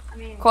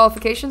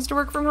qualifications to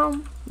work from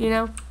home, you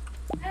know?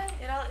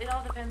 It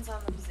all depends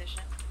on the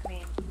position. I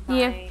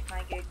mean,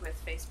 my gig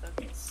with Facebook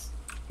is,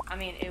 I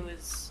mean, it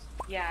was,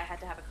 yeah, I had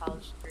to have a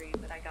college degree,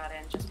 but I got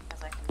in just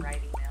because I can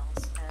write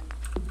emails and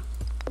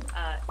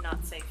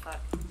not say fuck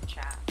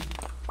chat.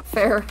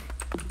 Fair.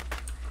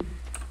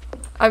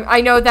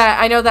 I know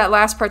that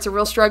last part's a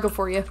real struggle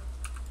for you.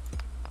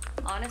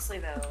 Honestly,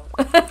 though.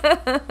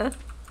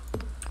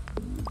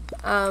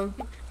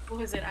 What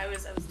was it? I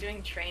was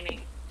doing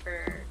training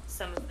for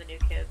some of the new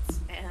kids,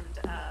 and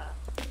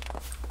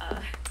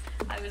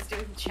I was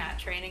doing chat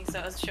training, so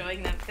I was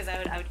showing them, because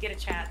I would get a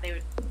chat, they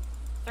would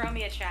throw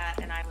me a chat,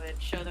 and I would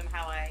show them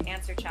how I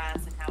answer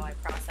chats and how I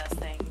process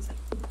things and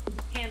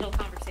handle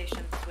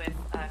conversations with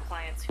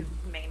clients who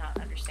may not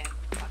understand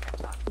what the fuck I'm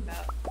talking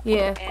about.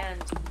 Yeah.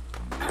 And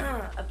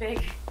a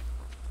big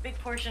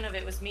portion of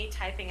it was me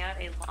typing out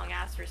a long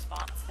ass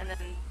response, and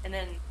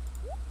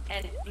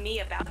me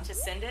about to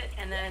send it,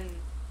 and then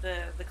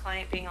the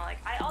client being all like,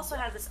 I also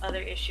have this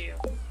other issue,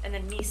 and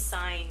then me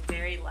sighing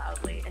very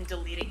loudly and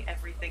deleting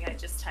everything I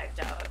just typed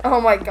out. Oh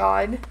my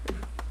god.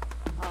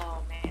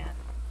 Oh man.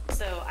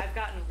 So I've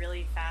gotten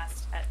really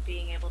fast at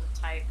being able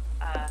to type.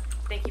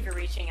 Thank you for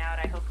reaching out.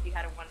 I hope you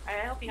have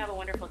a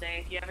wonderful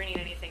day. If you ever need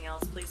anything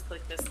else, please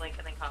click this link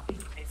and then copy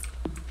and paste.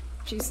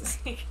 Jesus.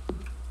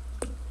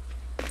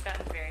 I've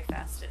gotten very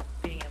fast at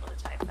being able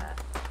to type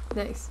that.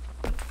 Nice.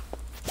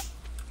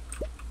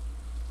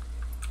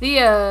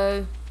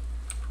 The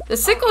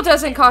sickle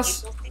doesn't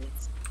cost. Maple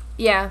seeds.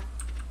 Yeah.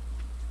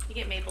 You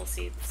get maple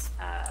seeds.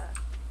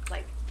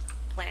 Like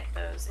plant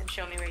those and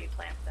show me where you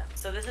plant them.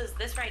 So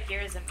this right here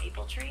is a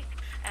maple tree,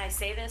 and I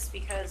say this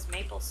because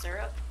maple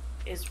syrup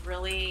is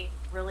really,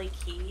 really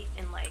key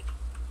in like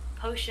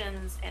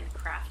potions and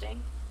crafting.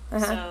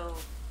 So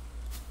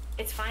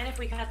it's fine if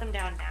we cut them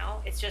down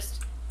now. It's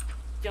just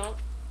don't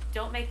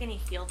make any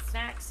field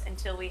snacks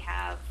until we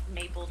have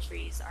maple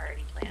trees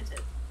already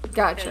planted.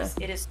 Gotcha. Because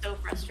it is so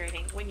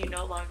frustrating when you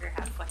no longer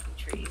have fucking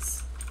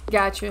trees.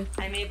 Gotcha.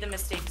 I made the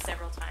mistake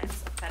several times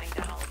of cutting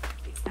down all of the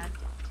trees.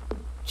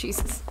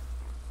 Jesus.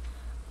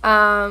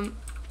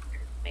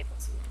 Maple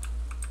seed.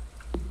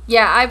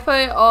 Yeah, I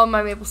put all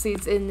my maple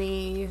seeds in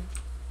the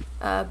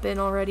bin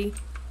already.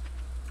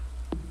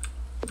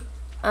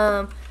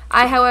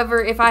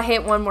 However, if I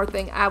hit one more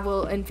thing, I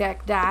will in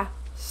fact die.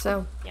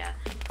 So. Yeah.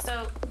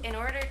 So in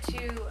order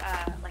to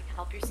like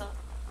help yourself,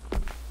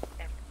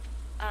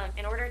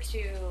 in order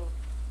to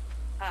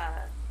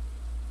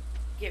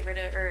get rid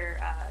of or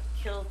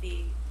kill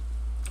the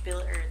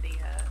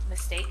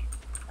mistake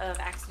of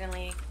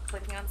accidentally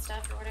clicking on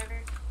stuff or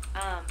whatever.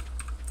 I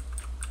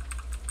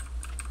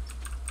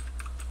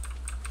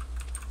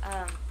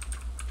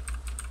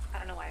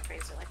don't know why I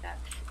phrased it like that.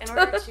 In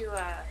order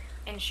to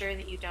ensure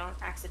that you don't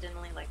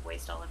accidentally like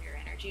waste all of your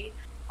energy,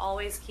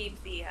 always keep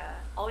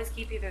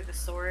either the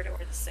sword or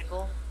the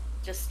sickle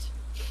just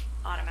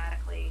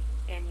automatically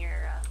in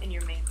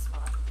your main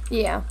spot.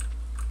 Yeah,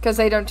 because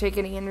they don't take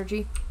any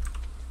energy.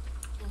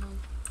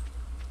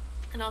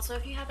 And also,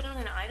 if you have it on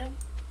an item,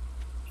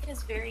 it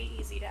is very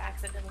easy to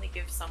accidentally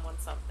give someone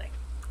something.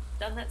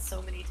 Done that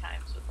so many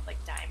times with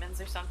like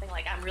diamonds or something.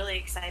 Like I'm really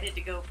excited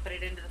to go put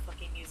it into the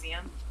fucking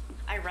museum.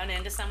 I run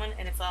into someone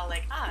and it's all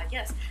like, ah,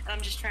 yes. And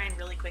I'm just trying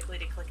really quickly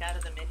to click out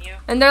of the menu.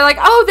 And they're like,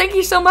 oh, thank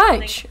you so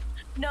much.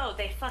 No,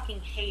 they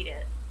fucking hate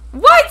it.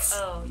 What? Like,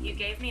 oh, you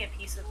gave me a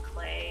piece of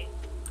clay.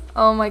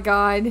 Oh my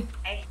god.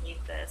 I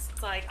hate this.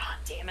 It's like, oh,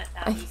 damn it.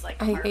 Now he's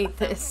like, I hate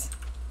this.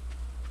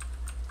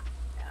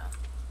 Yeah.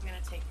 I'm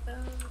gonna take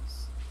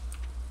those.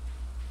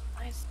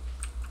 Nice.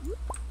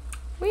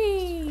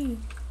 Whee!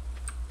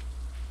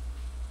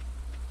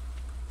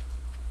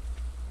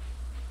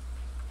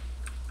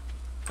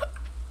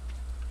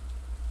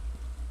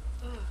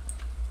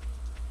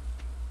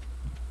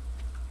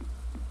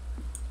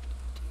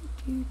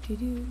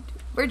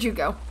 Where'd you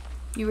go?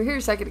 You were here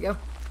a second ago.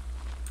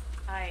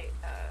 I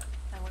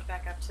went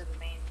back up to the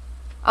main.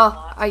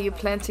 Oh, are you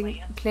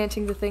planting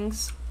the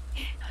things?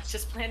 I was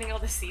just planting all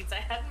the seeds I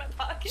had in my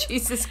pocket.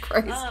 Jesus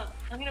Christ.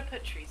 I'm gonna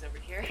put trees over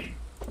here.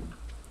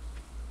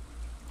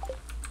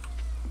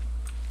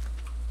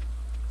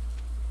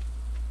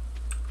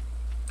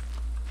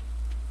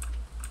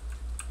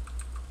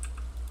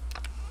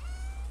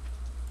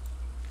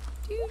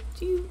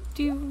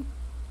 Do.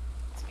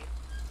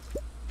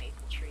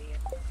 Maple tree.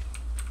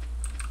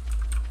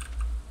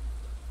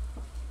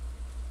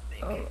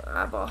 Oh,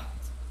 eyeball.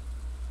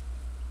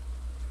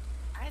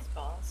 Eyes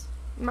balls.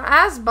 My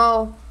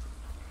eyeball.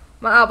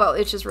 My eyeball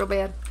itches real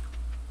bad.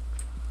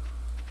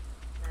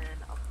 And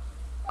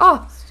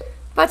Oh,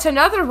 but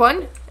another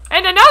one.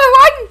 And another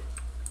one!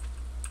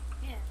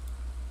 yeah.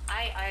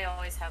 I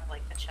always have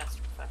like a chest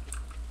for fucking.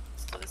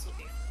 So this will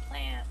be for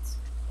plants,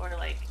 or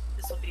like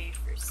this will be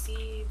for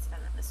seeds,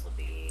 and then this will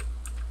be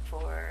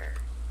for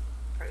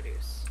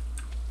produce.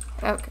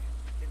 Okay.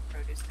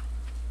 Produce.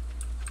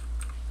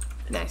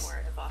 It's Nice.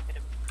 more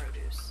evocative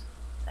produce.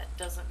 That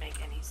doesn't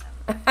make any sense.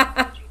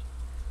 I'll do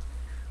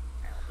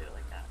it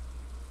like that.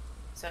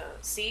 So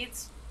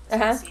seeds.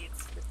 This is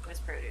seeds. This is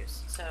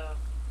produce. So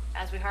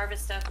as we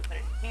harvest stuff, we put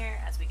it in here.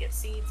 As we get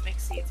seeds,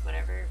 mixed seeds,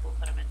 whatever, we'll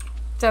put them in.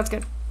 Sounds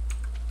good.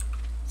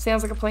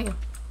 Sounds like a plan.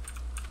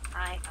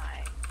 Aye,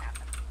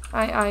 Captain.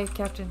 Aye,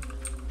 Captain.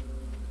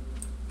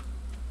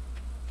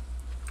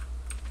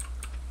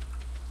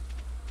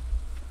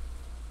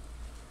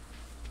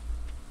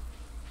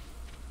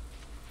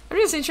 I'm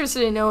just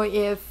interested to know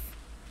if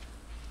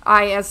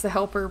I, as the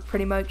helper,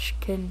 pretty much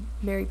can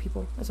marry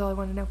people. That's all I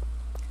want to know.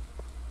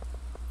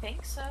 I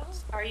think so.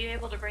 Are you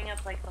able to bring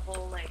up like the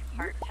whole like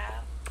heart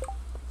tab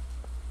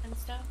and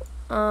stuff?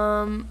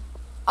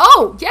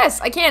 Oh, yes,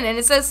 I can, and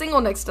it says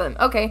single next to them.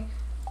 Okay.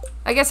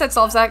 I guess that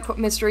solves that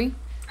mystery.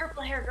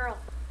 Purple hair girl.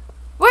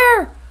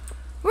 Where?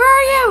 Where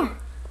are you?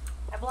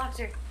 I blocked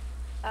her.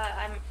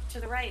 I'm to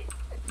the right.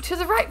 To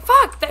the right.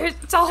 Fuck, there's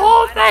a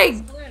whole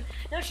thing.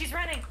 No, she's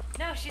running.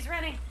 No, she's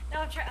running.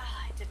 No, I'm trying.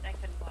 Oh, I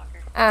couldn't block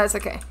her. That's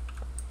okay.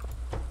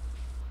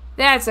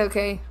 That's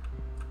okay.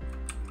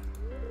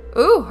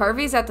 Ooh,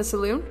 Harvey's at the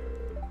saloon.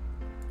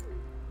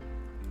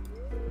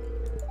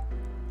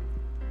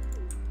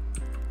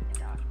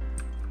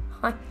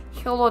 Hi,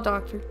 hello,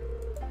 doctor.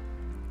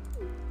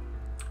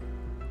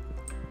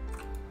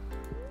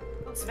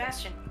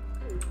 Sebastian.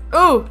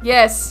 Oh,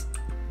 yes.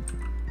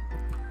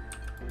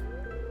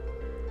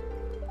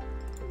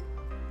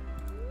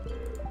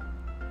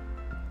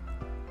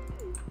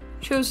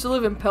 Chose to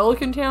live in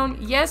Pelican Town?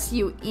 Yes,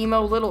 you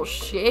emo little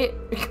shit.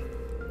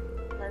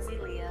 Leslie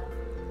Leah.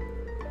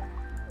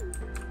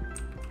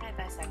 Hi,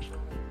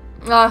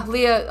 bisexual.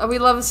 Leah, we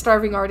love a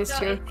starving artist So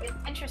here. it's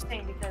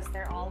interesting because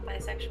they're all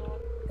bisexual.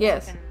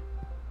 Yes.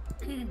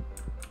 You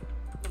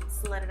can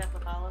slut it up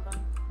with all of them.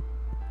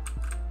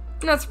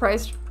 I'm not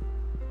surprised.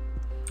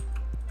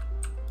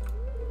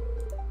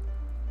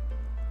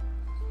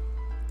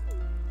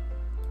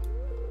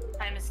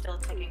 Time is still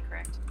ticking,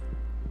 correct?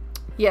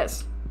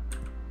 Yes.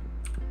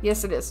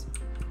 Yes, it is.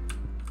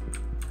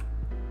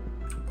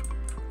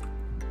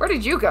 Where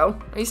did you go?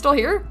 Are you still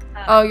here?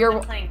 Oh, you're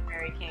I'm playing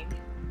Fairy King.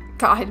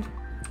 God.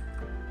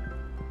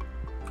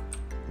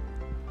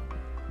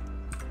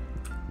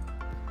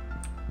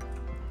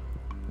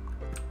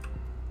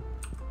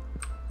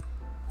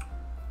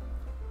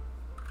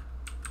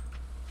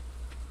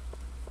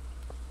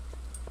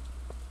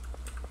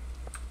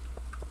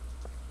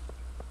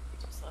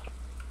 Too slow.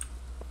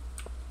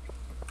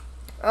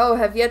 Oh,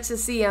 have yet to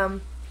see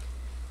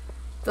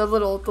the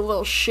little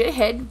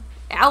shithead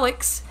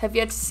Alex. Have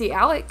yet to see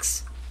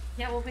Alex.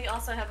 Yeah, well, we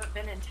also haven't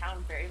been in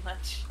town very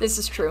much. This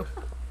is true.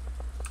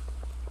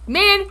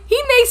 Man,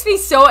 he makes me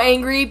so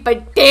angry,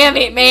 but damn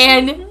it,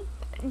 man.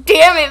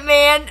 Damn it,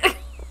 man.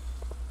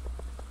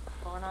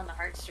 Pulling on the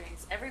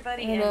heartstrings.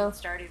 Everybody I in know.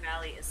 Stardew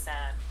Valley is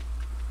sad.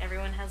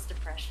 Everyone has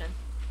depression.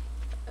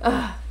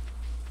 Ugh.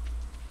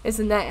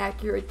 Isn't that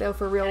accurate though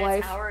for real And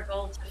life? it's our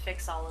goal to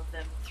fix all of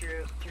them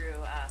through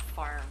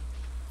farm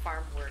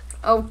work.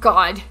 Oh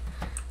God.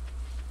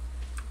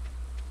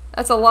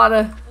 That's a lot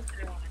of. What's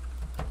everyone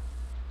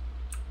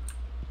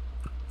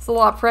It's a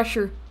lot of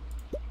pressure.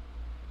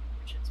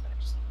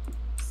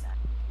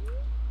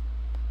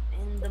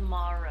 in the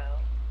morrow?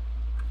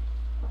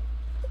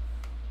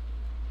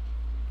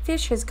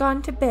 Fish has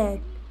gone to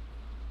bed.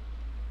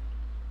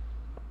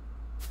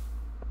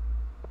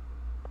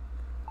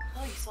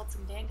 Oh, you sold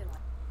some dandelion.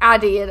 I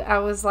did. I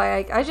was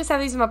like, I just have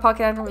these in my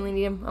pocket. I don't really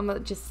need them. I'm gonna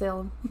just sell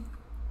them.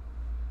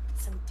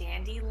 Some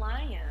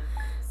dandelions.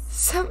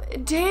 Some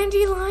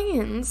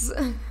dandelions.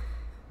 The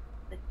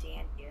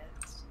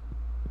dandiest.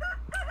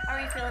 How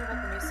are you feeling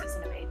about the new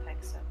season of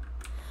Apex?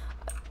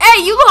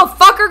 Hey, you little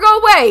fucker, go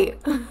away.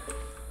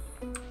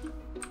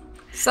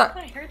 Sorry.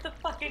 I heard the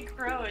fucking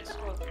crow. It just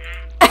went,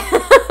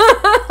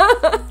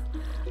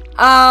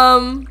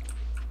 I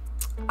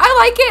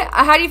like it.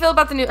 How do you feel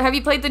about the new? Have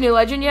you played the new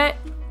Legend yet?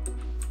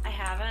 I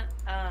haven't.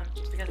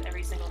 Just because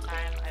every single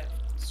time I've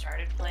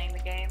started playing the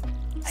game,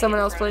 Someone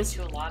I else get thrown plays?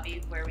 into a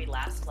lobby where we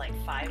last like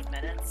 5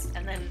 minutes,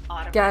 and then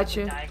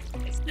Gotcha. automatically die.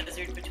 It's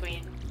divisored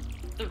between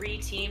 3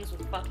 teams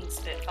with fucking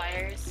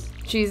Spitfires.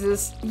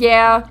 Jesus.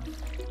 Yeah.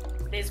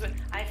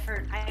 I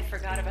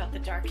forgot about the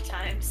dark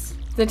times.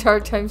 The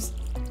dark times.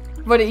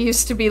 What it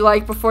used to be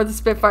like before the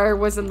Spitfire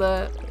was in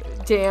the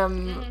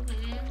damn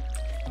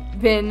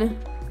bin.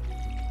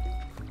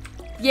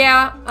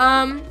 Yeah,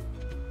 I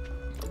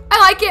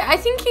like it. I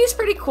think he's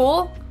pretty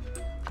cool.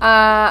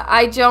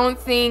 I don't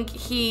think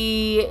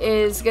he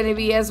is gonna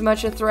be as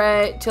much a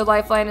threat to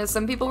Lifeline as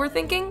some people were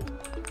thinking.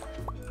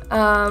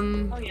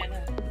 Oh yeah, no.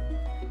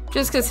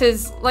 Just because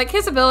his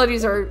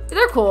abilities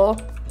they're cool.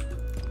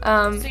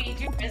 So you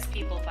do miss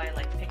people by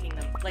like picking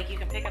them, like you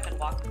can pick up and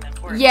walk them,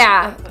 or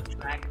Yeah.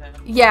 drag them.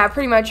 Yeah,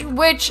 pretty much.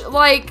 Which,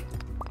 like,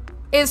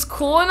 is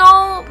cool and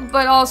all,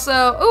 but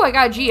also... Oh, I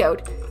got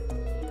geode.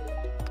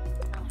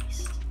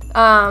 Nice.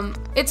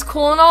 It's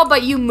cool and all,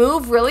 but you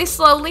move really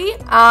slowly,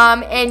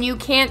 and you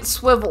can't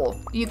swivel.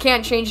 You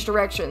can't change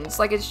directions.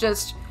 Like, it's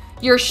just...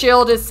 Your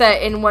shield is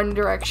set in one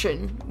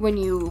direction when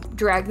you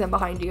drag them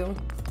behind you.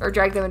 Or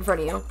drag them in front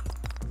of you.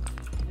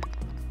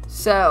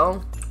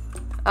 So...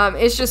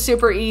 it's just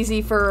super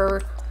easy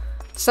for...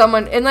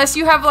 someone, unless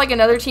you have like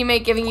another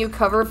teammate giving you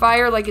cover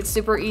fire, like it's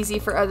super easy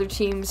for other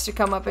teams to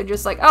come up and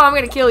just like, oh, I'm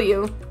gonna kill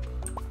you.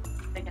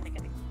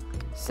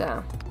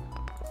 So.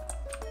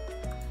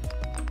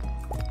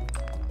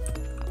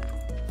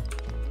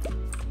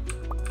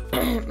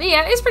 But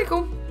yeah, it's pretty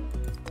cool.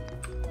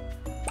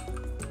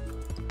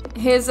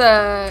 His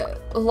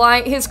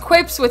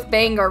quips with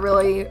Bang are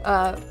really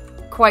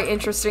quite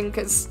interesting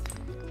because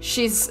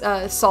she's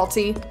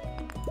salty.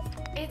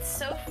 It's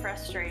so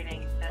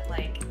frustrating that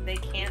like they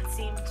can't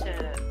seem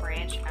to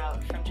branch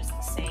out from just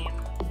the same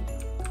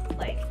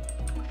like,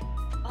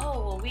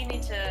 oh well, we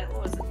need to,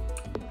 what was it?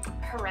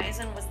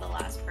 Horizon was the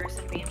last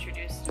person to be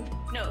introduced.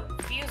 No,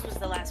 Fuse was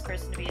the last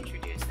person to be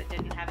introduced that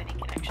didn't have any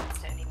connections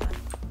to anyone.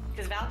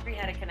 Because Valkyrie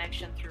had a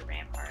connection through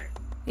Rampart.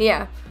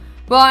 Yeah.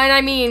 Well, and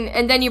I mean,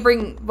 and then you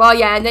bring, well,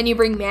 yeah, and then you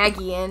bring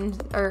Maggie in,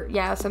 or,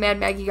 yeah, so Mad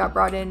Maggie got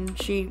brought in,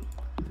 she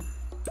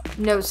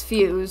knows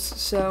Fuse,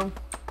 so.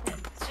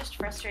 It's just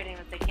frustrating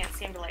that they can't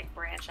seem to, like,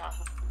 branch off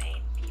of the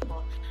main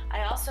people.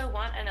 I also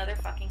want another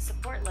fucking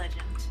support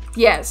legend.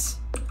 Yes.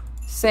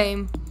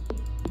 Same.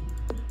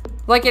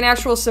 Like an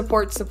actual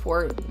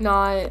support,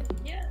 not,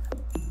 Yeah.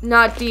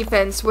 not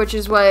defense, which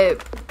is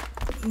what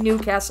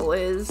Newcastle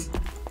is.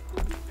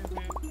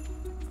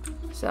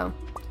 So,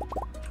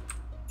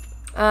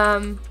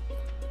 I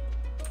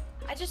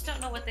just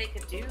don't know what they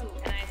could do,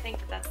 and I think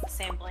that that's the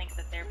same blank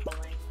that they're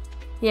pulling.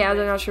 yeah,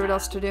 they're not sure what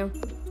else to do.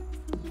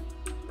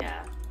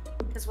 Yeah,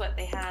 because what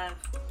they have.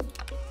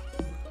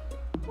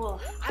 Well,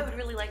 I would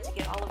really like to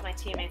get all of my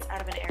teammates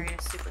out of an area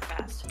super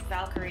fast.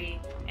 Valkyrie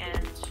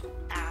and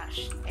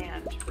Ash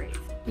and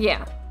Wraith.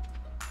 Yeah.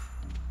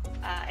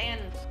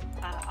 And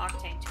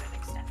Octane to an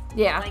extent.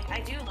 Yeah. Like, I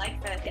do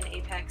like that in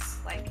Apex,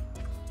 like,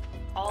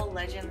 all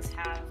legends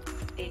have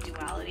a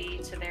duality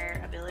to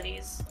their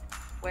abilities,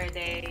 where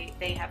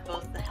they have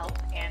both the help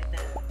and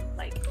the,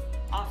 like,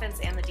 offense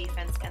and the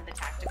defense and the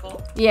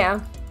tactical.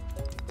 Yeah.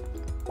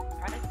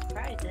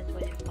 Right, that's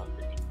what it's called,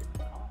 the defense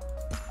call.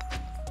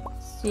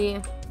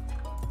 Yeah.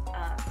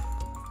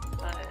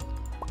 But,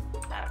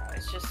 I don't know,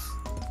 it's just,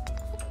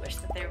 I wish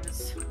that there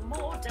was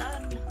more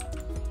done.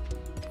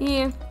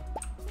 Yeah.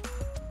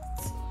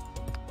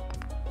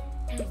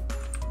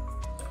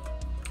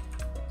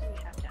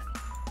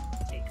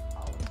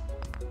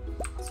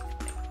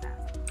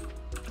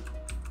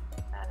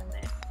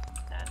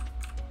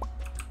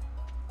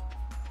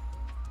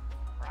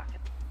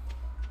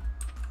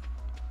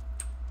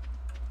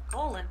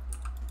 Colon.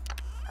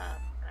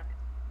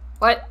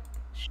 What?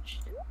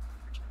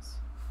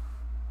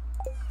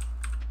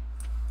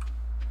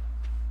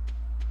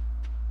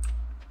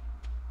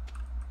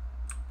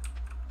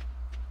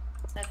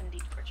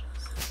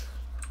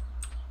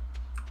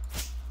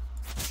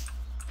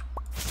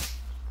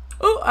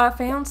 Oh, I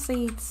found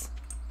seeds.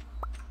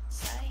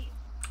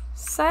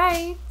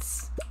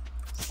 Sites.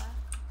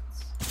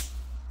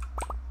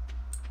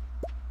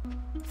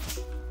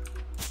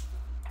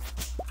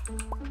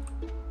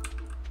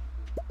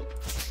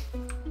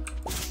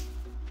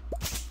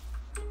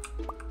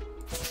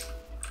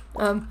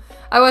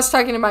 I was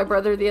talking to my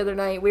brother the other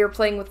night. We were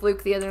playing with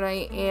Luke the other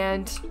night,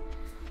 and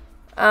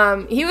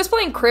he was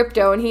playing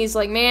crypto, and he's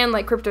like, man,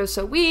 like, crypto's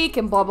so weak,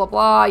 and blah, blah,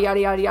 blah, yada,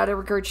 yada, yada,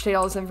 regurgitate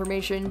all this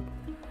information.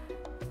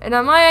 And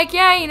I'm like,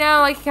 yeah, you know,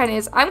 like, it kind of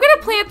is. I'm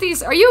gonna plant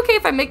these. Are you okay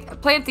if I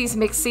plant these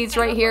mixed seeds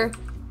right here?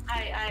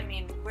 I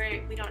mean,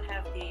 we don't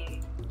have the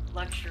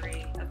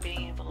luxury of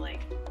being able to,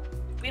 like,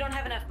 we don't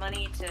have enough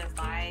money to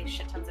buy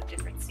shit tons of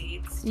different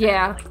seeds.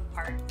 Yeah.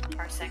 Like,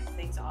 parsec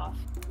things off.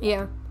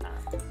 Yeah.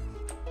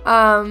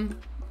 I'm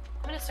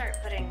gonna start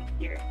putting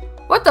here.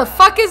 What the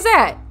fuck is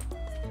that?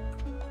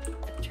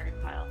 The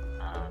turret pile.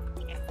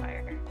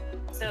 Campfire.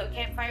 So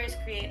campfires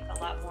create a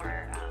lot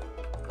more.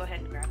 Go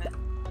ahead and grab it.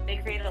 They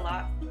create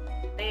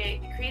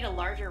a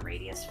larger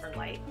radius for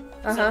light.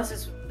 So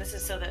this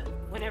is so that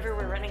whenever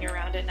we're running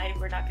around at night,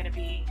 we're not going to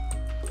be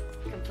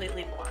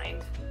completely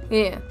blind.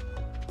 Yeah.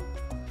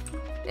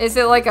 Is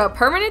it like a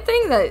permanent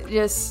thing that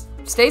just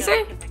stays there?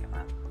 I can pick them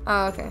up.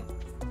 Oh, okay.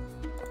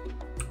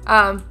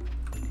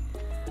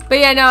 But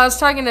yeah, no, I was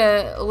talking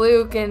to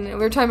Luke, and we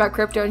were talking about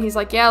crypto, and he's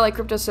like, yeah, like,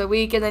 crypto's so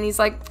weak, and then he's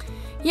like,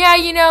 yeah,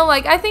 you know,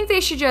 like, I think they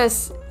should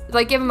just,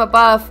 like, give him a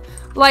buff,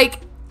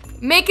 like,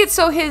 make it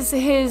so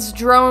his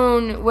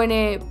drone, when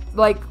it,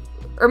 like,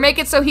 or make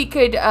it so he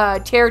could,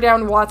 tear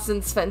down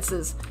Watson's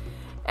fences.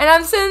 And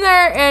I'm sitting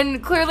there,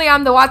 and clearly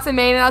I'm the Watson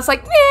main, and I was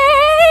like,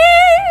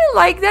 nah,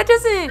 like, that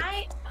doesn't...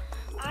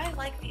 I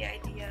like the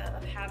idea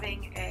of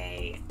having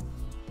a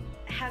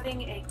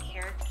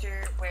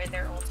character where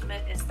their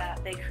ultimate is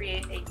that they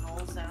create a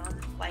null zone.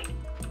 Like,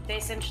 they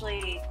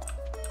essentially,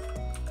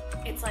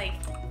 it's like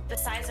the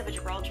size of a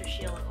Gibraltar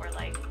shield, or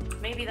like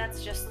maybe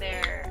that's just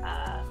their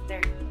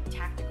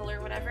tactical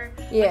or whatever.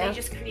 Yeah. But they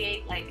just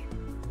create like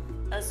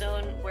a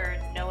zone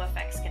where no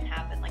effects can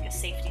happen, like a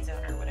safety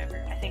zone or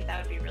whatever. I think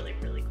that would be really,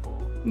 really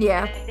cool.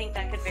 Yeah. And I think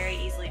that could very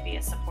easily be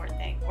a support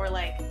thing. Or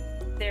like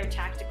their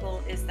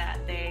tactical is that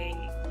they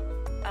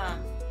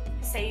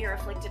say you're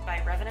afflicted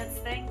by Revenant's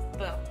thing,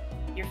 boom,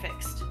 you're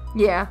fixed.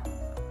 Yeah.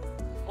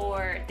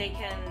 Or they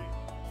can,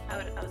 I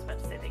was about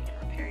to say they can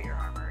repair your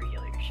armor or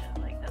heal your shit.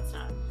 Like, that's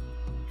not,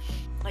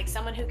 like,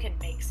 someone who can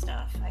make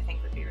stuff, I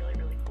think would be really,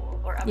 really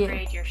cool. Or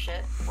upgrade your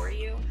shit for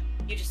you.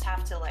 You just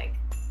have to, like,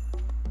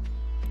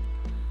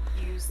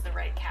 use the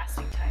right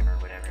casting time or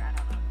whatever, I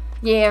don't know.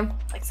 Yeah.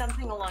 Like,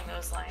 something along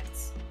those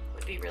lines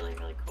would be really,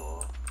 really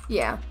cool.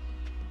 Yeah.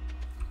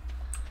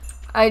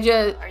 Are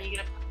you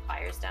gonna put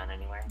fires down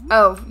anywhere?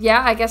 Oh,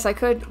 yeah, I guess I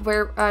could.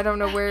 Where, I don't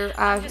know where,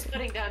 I'm just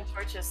putting down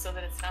torches so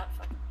that it's not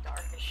fucking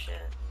dark as shit.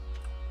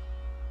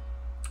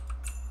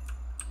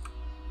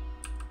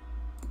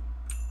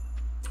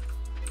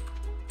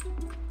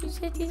 You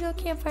set these little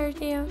campfires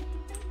down.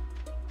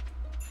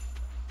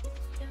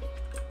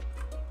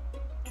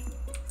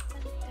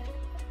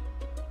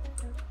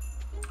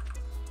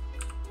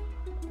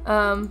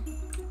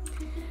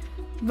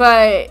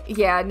 But,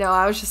 yeah, no,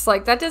 I was just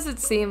like, that doesn't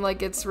seem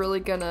like it's really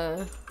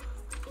gonna...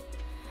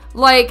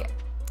 Like,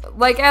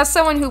 as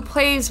someone who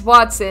plays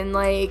Watson,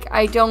 like,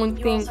 I don't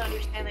think... You also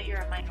understand that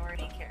you're a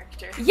minority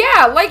character.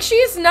 Yeah, like,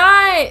 she's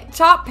not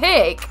top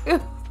pick.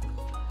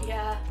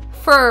 Yeah.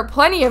 For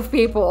plenty of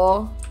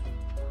people.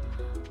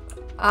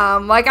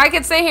 Like, I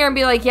could sit here and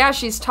be like, yeah,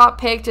 she's top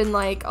picked in,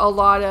 like, a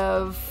lot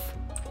of,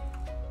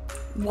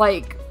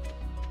 like,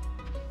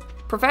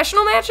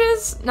 professional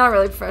matches? Not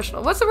really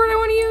professional. What's the word I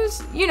want to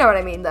use? You know what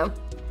I mean, though.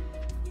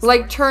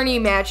 Like tourney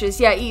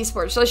matches. Yeah,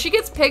 esports. So she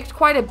gets picked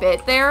quite a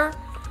bit there,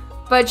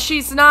 but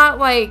she's not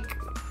like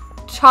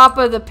top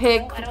of the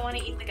pick. I don't want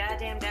to eat the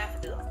goddamn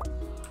daffodil.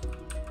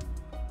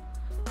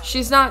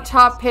 She's not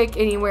top pick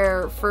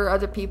anywhere for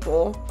other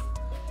people.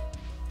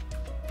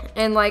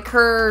 And like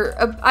her,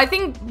 I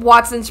think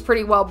Watson's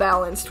pretty well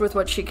balanced with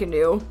what she can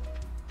do.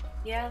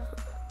 Yeah.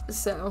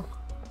 So.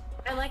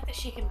 I like that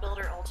she can build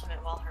her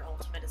ultimate while her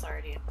ultimate is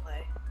already in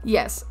play.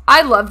 Yes,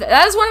 I love that.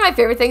 That is one of my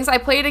favorite things. I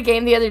played a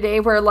game the other day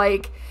where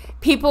like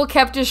people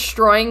kept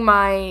destroying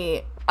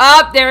my.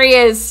 Up, there he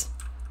is.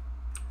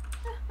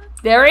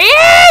 There he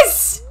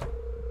is.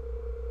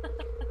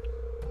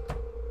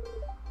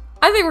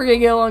 I think we're gonna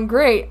get along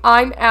great.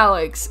 I'm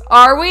Alex.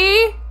 Are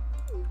we?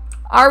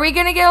 Are we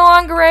gonna get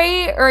along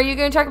great? Or are you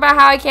gonna talk about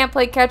how I can't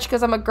play catch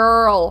because I'm a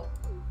girl?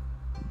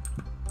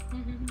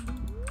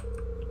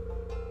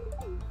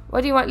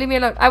 What do you want? Leave me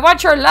alone. I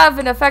want your love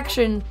and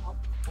affection.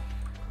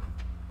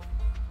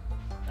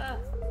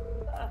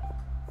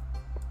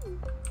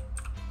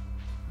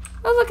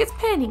 Oh, look, it's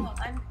Penny. Oh,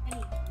 I'm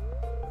Penny.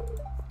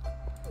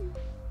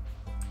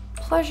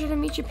 Pleasure to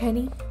meet you,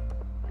 Penny.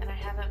 And I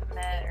haven't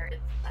met, or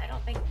I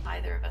don't think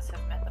either of us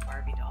have met the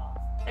Barbie doll.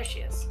 There she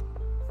is.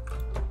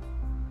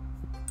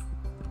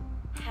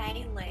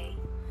 Haley.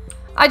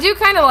 I do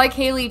kind of like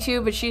Haley too,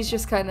 but she's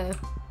just kind of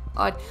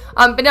odd.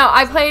 But no,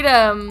 I played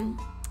a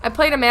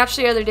match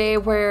the other day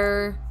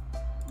where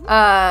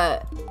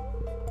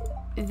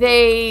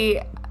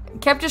they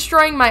kept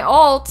destroying my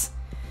ult,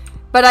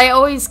 but I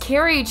always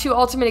carry 2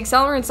 ultimate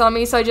accelerants on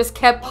me, so I just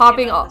kept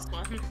popping off.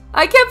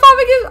 I kept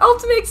popping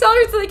ultimate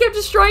accelerants and they kept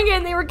destroying it,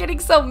 and they were getting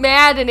so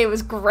mad, and it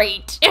was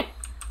great. I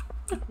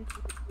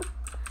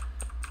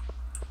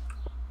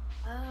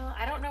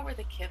don't know where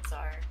the kids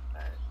are,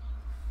 but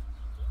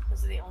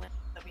those are the only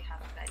that we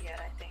haven't met yet,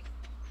 I think.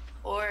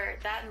 Or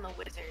that and the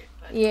wizard,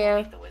 but yeah.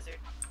 we'll meet the wizard.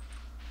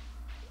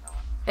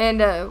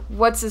 And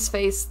what's his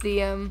face?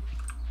 The Oh,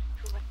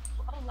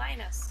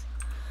 Linus.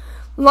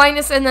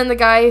 Linus, and then the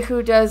guy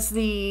who does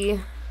the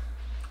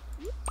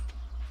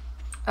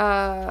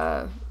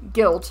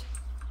guild.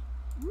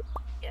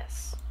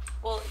 Yes.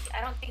 Well,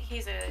 I don't think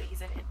he's an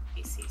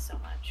NPC so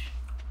much,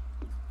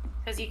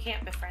 because you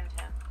can't befriend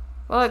him.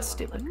 Well, that's So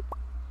stupid.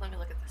 Let me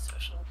look at the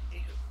social.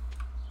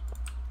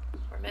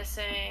 We're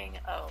missing.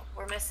 Oh,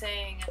 we're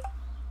missing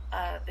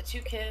the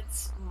 2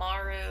 kids: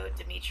 Maru,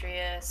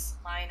 Demetrius,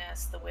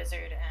 Linus, the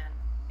wizard, and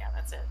yeah,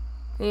 that's it.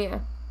 Yeah.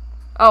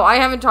 Oh, I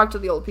haven't talked to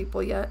the old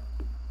people yet.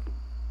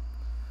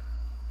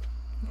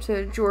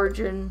 To George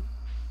and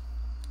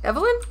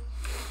Evelyn?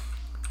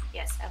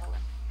 Yes, Evelyn.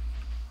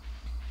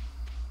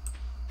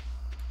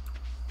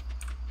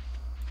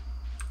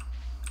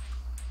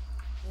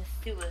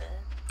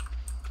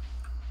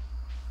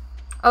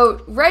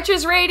 Oh, Wretch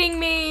is raiding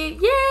me! Yay!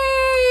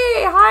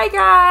 Hi,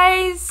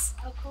 guys!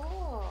 Oh,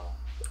 cool.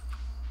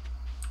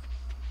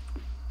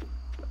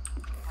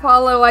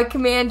 Follow, I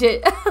command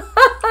it.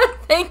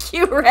 Thank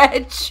you,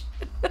 Wretch.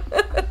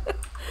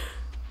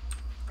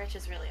 Rich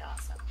is really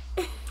awesome.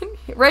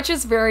 Wretch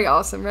is very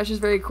awesome. Wretch is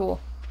very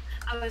cool.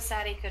 I was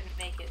sad he couldn't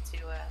make it to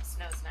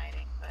Snow's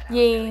Knighting, but I was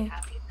Yeah. really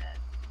happy that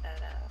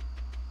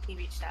he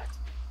reached out to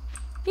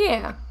me.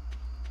 Yeah.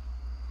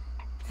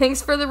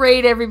 Thanks for the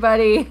raid,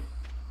 everybody.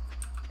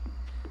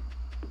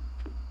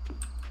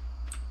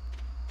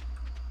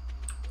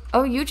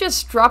 Oh, you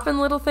just dropping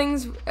little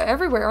things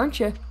everywhere, aren't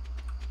you?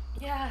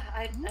 Yeah,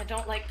 I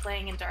don't like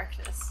playing in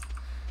darkness.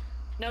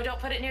 No, don't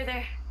put it near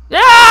there.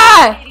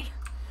 Ah! Katie.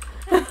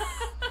 Burn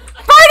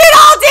it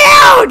all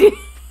down!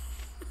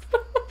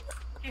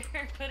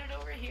 Here, put it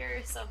over here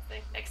or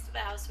something, next to the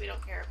house we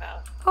don't care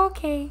about.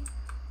 Okay.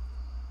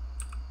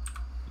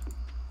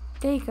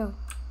 There you go.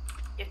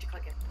 You have to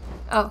click it.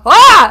 Oh.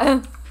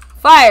 Ah!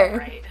 Fire.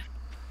 Right.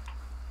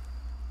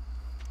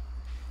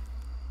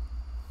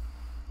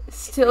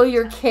 Still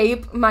your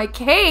cape. My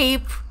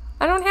cape?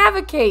 I don't have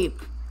a cape.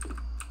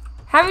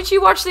 Haven't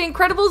you watched The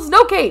Incredibles?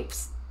 No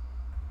capes.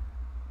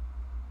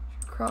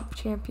 Crop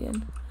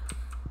champion.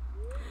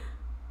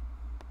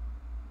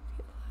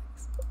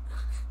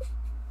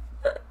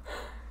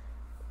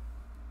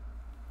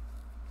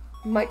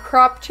 My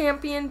crop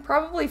champion?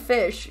 Probably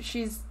Fish.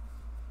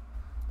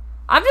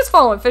 I'm just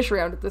following Fish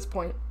around at this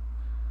point.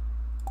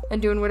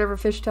 And doing whatever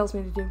Fish tells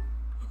me to do.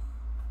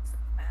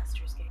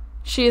 Master's game.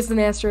 She is the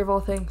master of all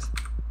things.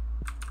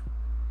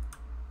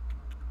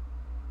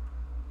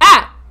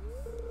 Ah!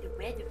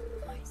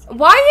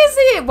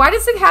 Why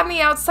does it have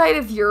me outside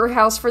of your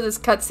house for this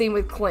cutscene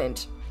with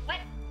Clint? What?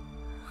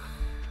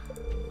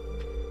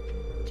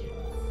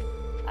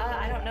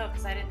 I don't know,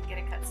 because I didn't get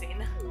a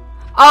cutscene.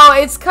 Oh,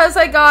 it's cause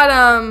I got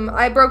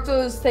I broke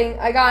those things.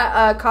 I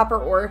got copper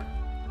ore.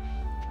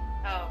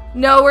 Oh.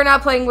 No, we're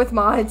not playing with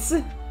mods.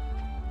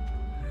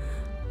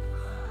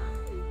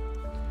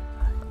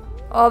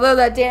 Although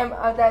that damn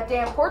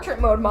portrait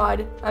mode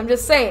mod, I'm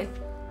just saying.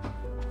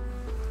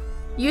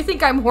 You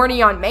think I'm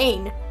horny on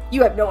main?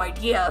 You have no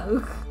idea.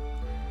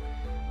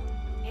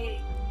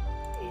 Hey,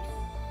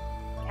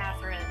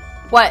 Catherine.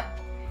 What?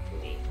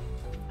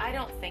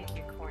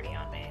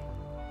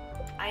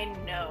 I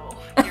know.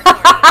 You're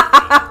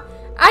horny.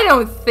 I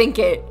don't think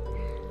it.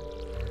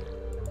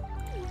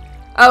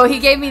 Oh, he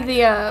gave me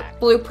the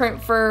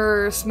blueprint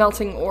for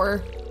smelting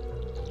ore.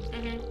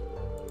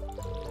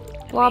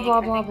 Blah,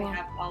 blah, blah, blah. We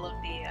have all of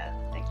the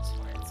things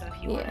for it, so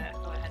if you want to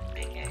go ahead and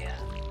make a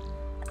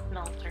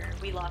smelter,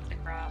 we lost the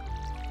crop.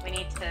 We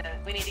need to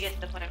get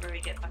to the point where we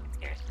get fucking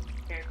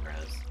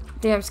scarecrows.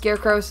 Damn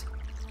scarecrows.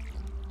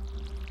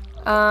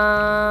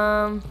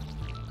 The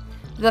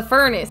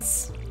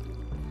furnace.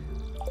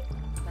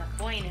 The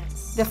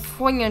furnace. The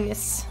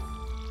furnace.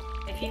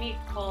 If you need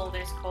coal,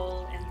 there's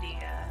coal in the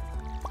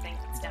thing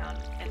that's down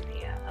in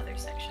the other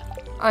section.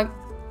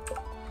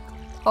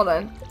 Hold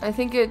on. I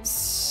think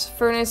it's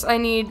furnace. I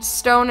need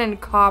stone and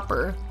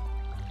copper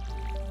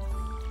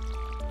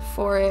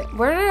for it.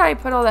 Where did I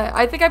put all that?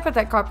 I think I put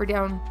that copper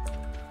down.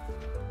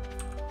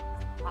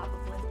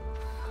 Probably.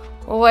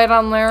 Way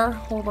down there.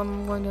 Hold on,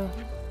 I'm going to...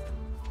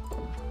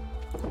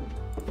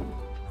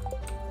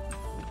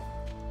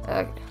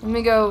 let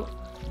me go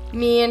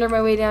meander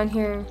my way down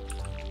here.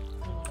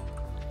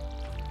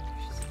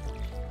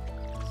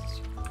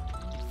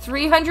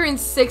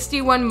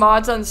 361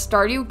 mods on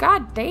Stardew?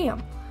 God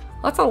damn.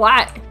 That's a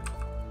lot.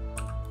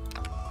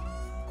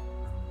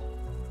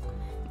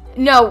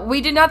 No, we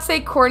did not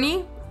say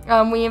corny.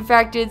 We in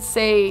fact did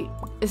say,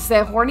 is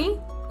that horny?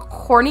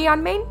 Horny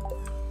on main?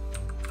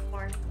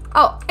 Horny.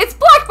 Oh, it's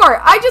Black Bart!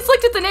 I just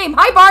looked at the name.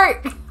 Hi,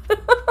 Bart!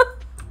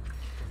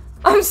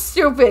 I'm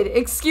stupid.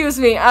 Excuse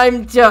me,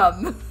 I'm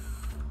dumb.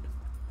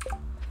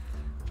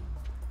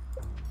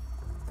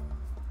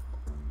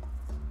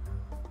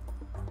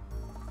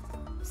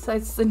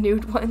 Besides the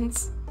nude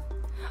ones.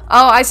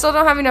 Oh, I still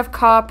don't have enough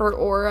copper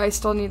ore. I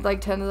still need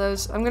like 10 of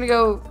those. I'm gonna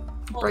go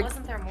break. Well,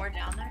 wasn't there more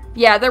down there?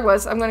 Yeah, there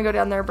was. I'm gonna go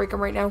down there and break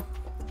them right now.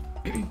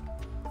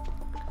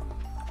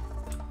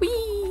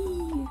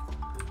 Whee!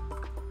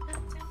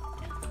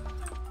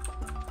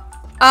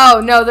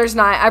 Oh, no, there's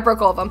not. I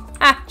broke all of them.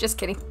 Ah, just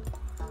kidding.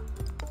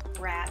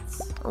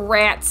 Rats.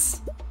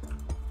 Rats.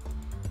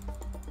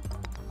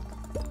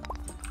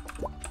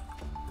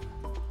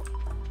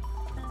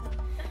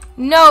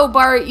 No,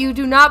 Bart, you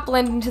do not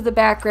blend into the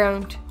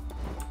background.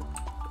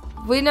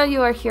 We know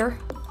you are here.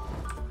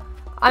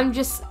 I'm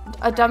just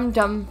a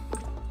dum-dum.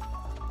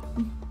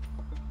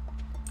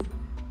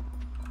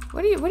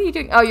 What are you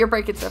doing? Oh, you're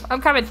breaking stuff.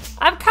 I'm coming.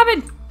 I'm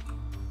coming.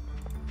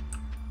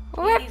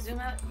 What? Hey, zoom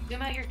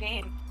out your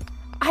game.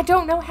 I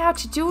don't know how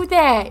to do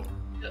that.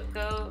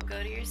 Go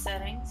to your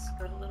settings.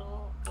 Go to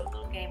little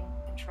game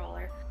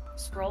controller.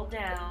 Scroll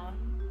down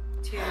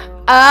to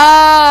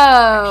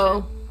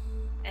Oh.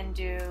 and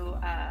do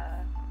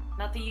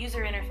not the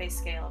user interface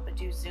scale, but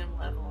do zoom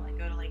level and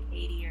go to like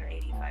 80 or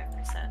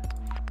 85%.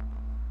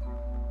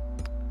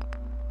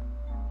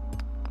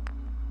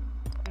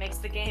 Makes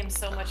the game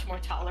so much more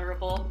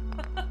tolerable.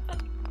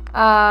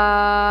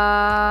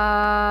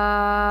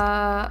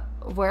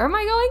 Where am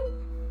I going?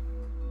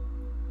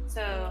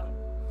 So,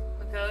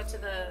 go to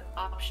the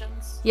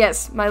options.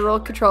 Yes, my little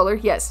controller.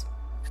 Yes.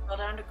 Scroll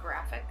down to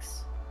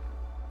graphics.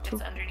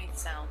 It's underneath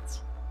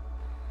sounds.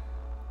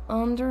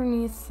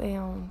 Underneath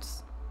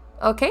sounds.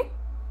 Okay.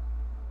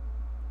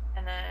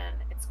 And then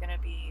it's gonna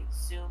be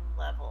zoom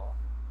level.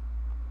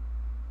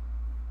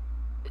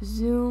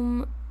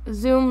 Zoom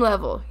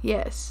level.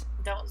 Yes.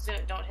 Don't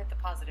hit the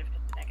positive, hit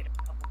the negative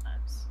a couple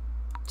times.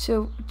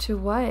 To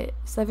what?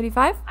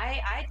 75?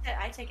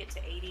 I take it to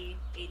 80,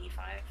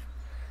 85.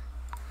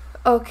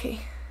 Okay.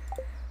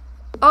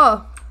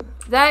 Oh,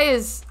 that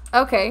is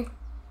okay.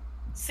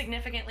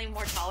 Significantly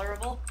more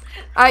tolerable.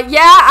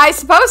 Yeah, I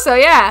suppose so.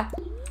 Yeah.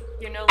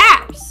 You're no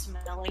longer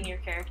smelling your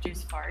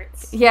character's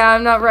farts. Yeah,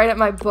 I'm not right at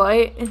my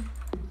butt.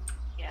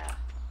 Yeah.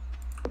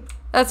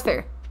 That's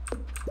fair.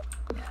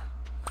 Yeah.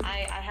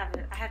 I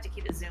have to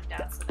keep it zoomed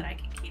out so that I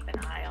can keep an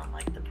eye on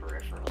like the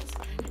peripherals.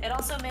 It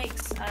also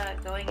makes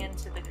going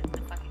into the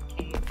fucking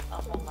cave a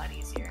whole lot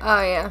easier.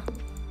 Oh yeah.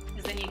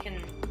 Because then you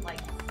can like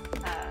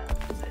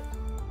is it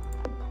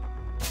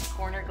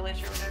corner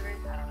glitch or whatever?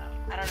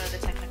 I don't know the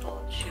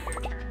technical shooter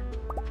term.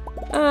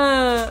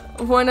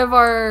 One of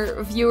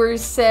our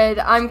viewers said,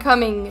 "I'm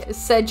coming,"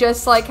 said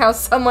just like how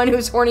someone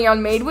who's horny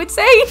on maid would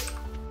say.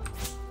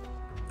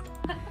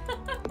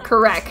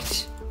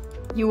 Correct.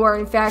 You are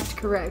in fact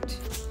correct.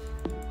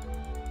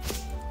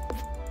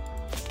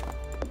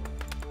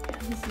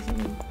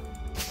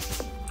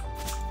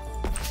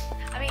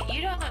 I mean,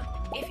 you don't.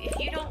 If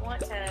you don't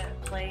want to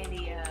play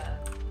the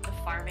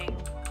farming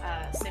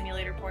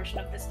simulator portion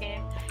of this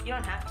game, you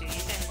don't have to.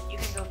 You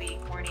can go be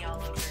horny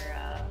all over.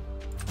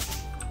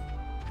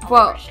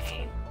 Well,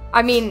 Shane.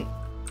 I mean,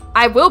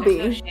 I will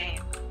There's be. no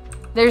shame.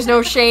 There's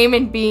no shame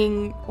in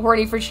being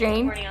horny for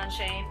Shane. Horny on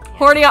Shane.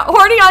 Yeah.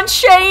 Horny on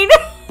Shane.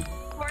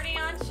 Horny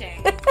on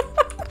Shane.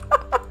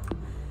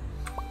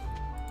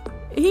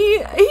 He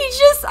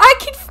just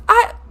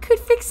I could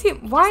fix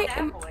him. Why Sad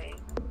am boy.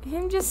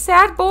 him just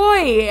sad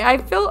boy?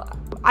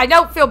 I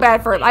don't feel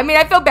bad for him. I mean,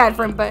 I feel bad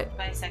for him, but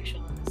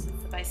Bisexualness. It's the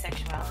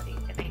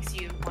bisexuality. It makes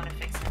you want to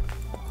fix him.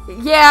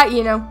 yeah,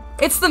 you know,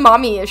 it's the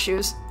mommy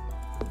issues.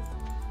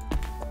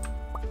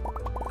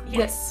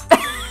 Yes.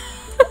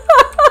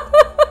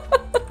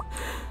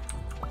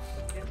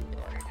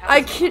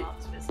 I could,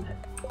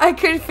 I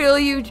could feel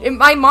you.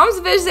 My mom's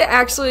visit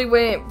actually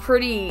went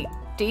pretty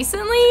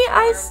decently.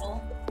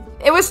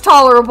 It was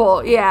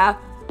tolerable, yeah.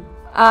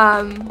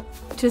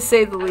 To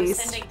say the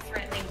least. Sending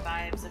threatening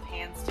vibes of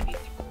hands to be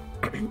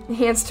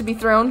hands to be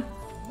thrown.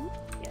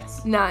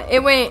 Yes. Nah,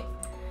 it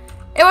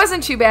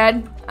wasn't too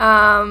bad.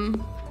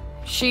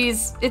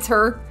 It's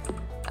her.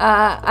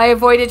 I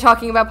avoided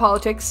talking about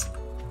politics.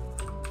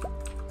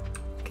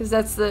 Because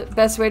that's the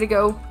best way to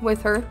go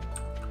with her.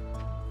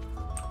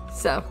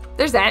 So,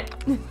 there's that.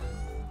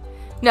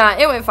 Nah,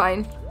 it went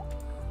fine.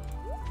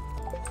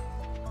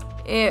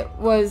 It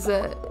was,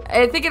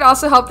 I think it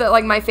also helped that,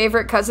 like, my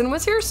favorite cousin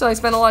was here, so I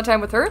spent a lot of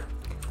time with her.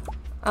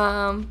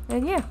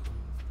 And yeah.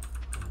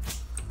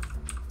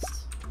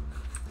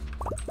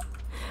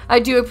 I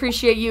do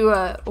appreciate you,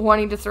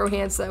 wanting to throw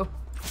hands, though.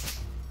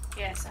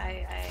 Yes,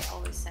 I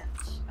always sent,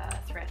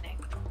 threatening.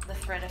 The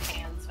threat of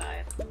hands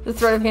vibe. The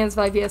threat of hands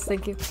vibe, yes,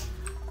 thank you.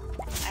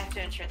 I have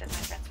to ensure that my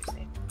friends are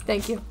safe.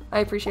 Thank you. I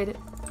appreciate it.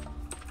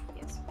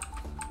 Yes.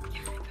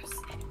 Get rid of those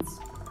seats.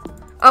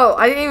 Oh,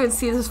 I didn't even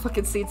see those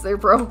fucking seats there,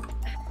 bro.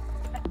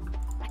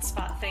 I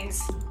spot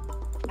things.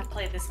 I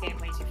played this game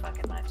way too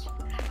fucking much.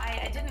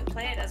 I didn't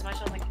play it as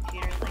much on the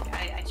computer. Like,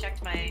 I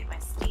checked my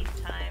Steam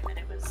time, and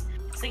it was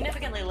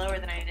significantly lower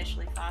than I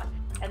initially thought.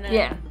 And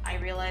then I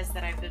realized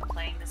that I've been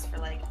playing this for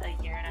like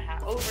a year and a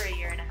half, over a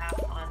year and a half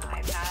on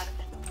iPad.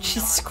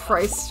 Jesus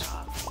Christ.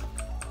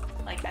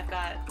 Like I've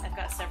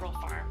got several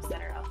farms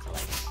that are up to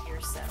like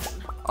year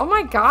 7. Oh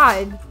my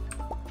god.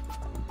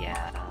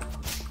 Yeah.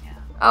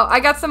 Oh, I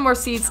got some more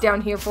seeds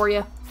down here for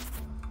you.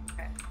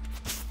 Okay.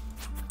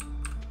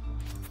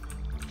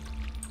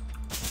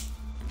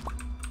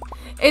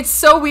 It's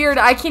so weird.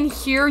 I can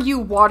hear you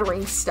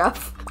watering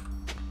stuff.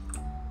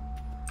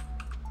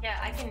 Yeah,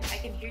 I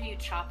can hear you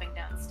chopping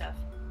down stuff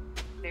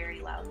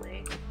very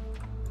loudly. It's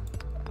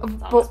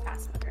But almost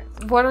passive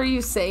aggressive. what are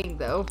you saying,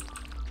 though?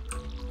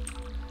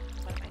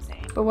 What am I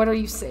saying? But what are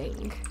you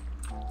saying?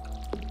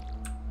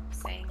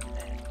 Saying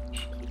that you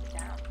should keep it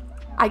down.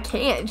 I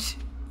can't.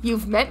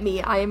 You've met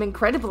me. I am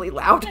incredibly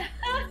loud.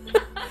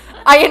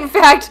 I, in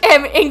fact,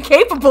 am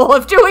incapable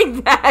of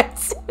doing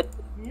that.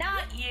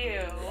 Not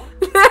you.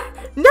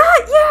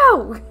 Not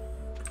you!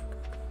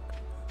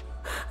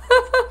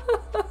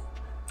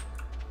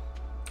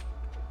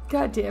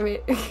 God damn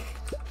it. There's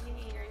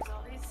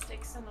all these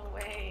sticks in the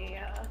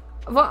way.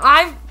 Well,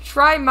 I've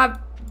tried my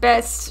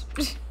best.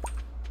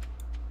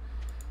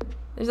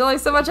 There's only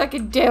so much I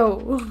can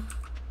do.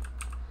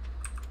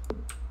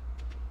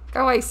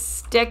 Go away,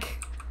 stick.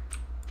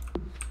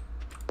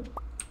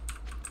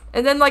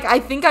 And then, like, I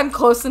think I'm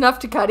close enough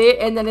to cut it,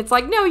 and then it's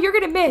like, no, you're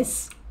gonna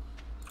miss.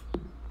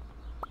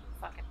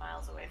 Fucking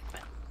miles away from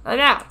it. I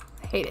know.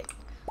 I hate it.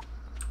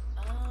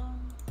 I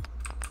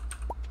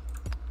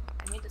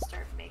need to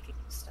start making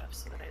stuff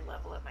so that I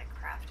level up my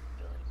craft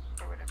ability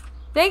or whatever.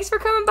 Thanks for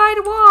coming by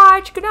to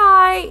watch. Good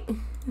night.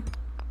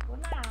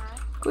 Good night.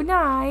 Good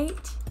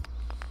night.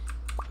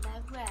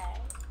 Lovely.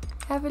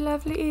 Have a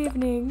lovely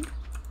evening.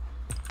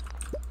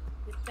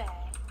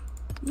 Goodbye.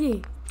 Yeah.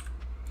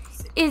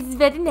 It's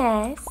very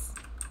nice.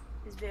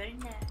 It's very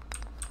nice.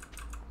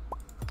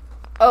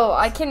 Oh,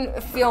 I can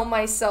feel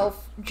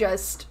myself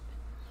just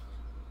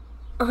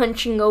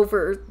hunching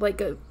over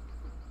like a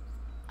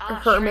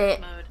hermit.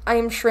 Shrimp mode. I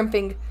am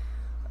shrimping.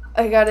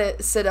 I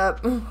gotta sit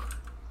up.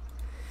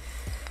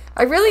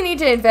 I really need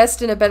to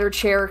invest in a better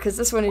chair because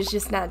this one is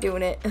just not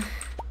doing it.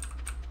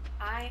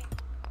 I'm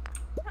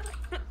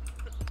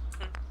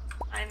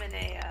in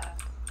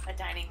a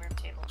dining room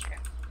table chair.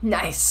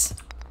 Nice.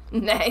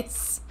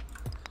 Nice.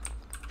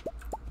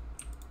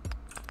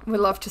 Would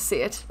love to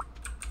see it.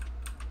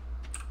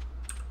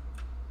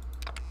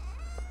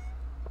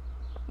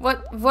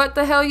 What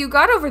the hell you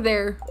got over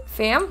there,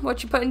 fam?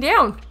 What you putting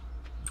down?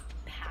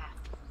 Path.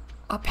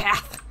 A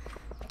path.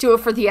 Do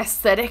it for the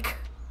aesthetic.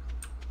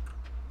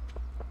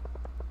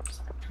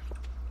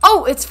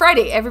 Oh, it's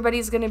Friday.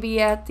 Everybody's gonna be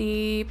at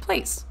the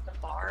place. The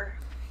bar.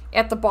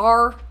 At the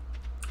bar.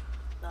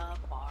 The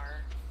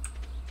bar.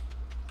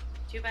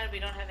 Too bad we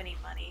don't have any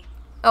money.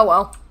 Oh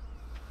well.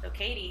 So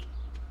Katie,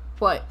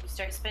 What? we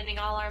start spending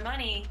all our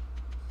money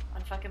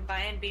on fucking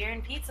buying beer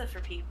and pizza for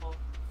people.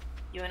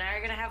 You and I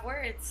are gonna have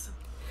words.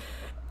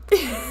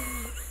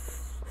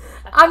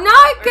 I'm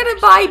not gonna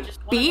buy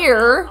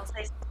beer. I'll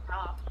say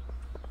stop.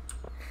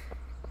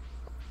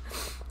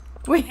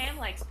 Wait. Pam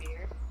likes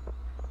beer.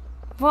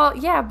 Well,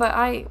 yeah, but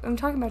I'm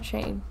talking about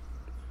Shane.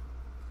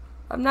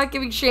 I'm not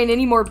giving Shane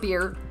any more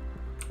beer.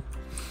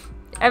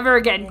 Ever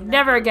again.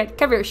 Never again.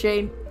 Come here,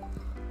 Shane.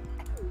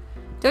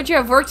 Don't you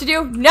have work to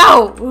do?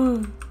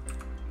 No!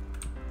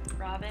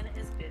 Robin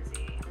is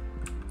busy.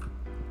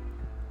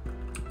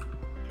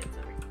 Kids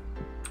over.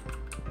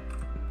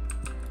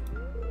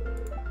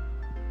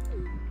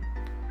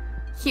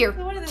 Here,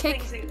 So one of the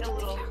take... things that a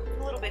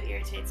little bit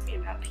irritates me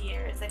about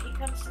Pierre is that he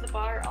comes to the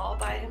bar all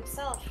by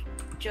himself.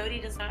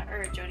 Jody's not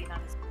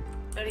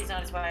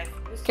his wife.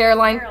 Who's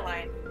Caroline.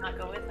 Caroline does not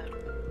go with him.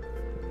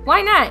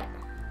 Why not?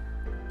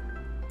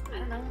 I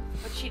don't know.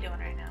 What's she doing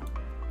right now?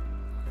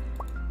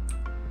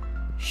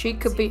 She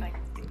could See be. if I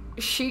can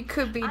see. She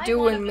could be I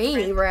doing wanna me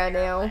befriend right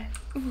Caroline.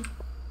 now.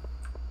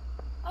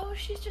 Oh,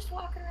 she's just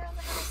walking around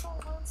the house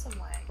all lonesome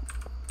way.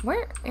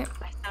 Where? I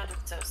sounded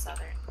so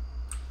southern.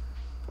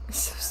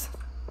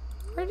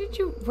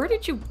 Where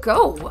did you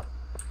go?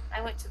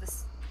 I went to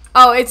this.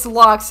 Oh, it's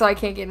locked, so I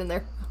can't get in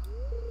there.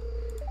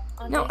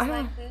 On No, days I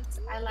don't- like this,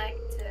 I like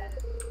to.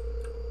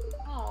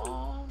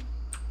 Oh,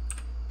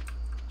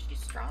 she's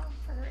strong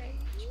for her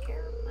age,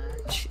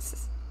 Caroline.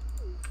 Jesus.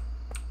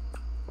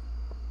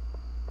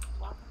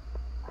 Well,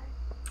 bye.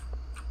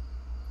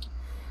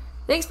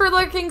 Thanks for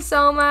lurking,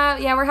 Soma.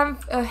 Yeah, we're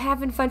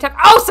having fun time.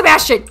 Oh,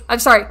 Sebastian! I'm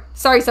sorry.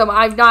 Sorry, Soma.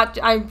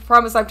 I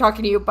promise I'm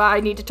talking to you, but I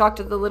need to talk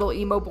to the little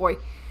emo boy.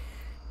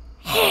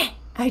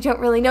 I don't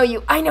really know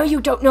you. I know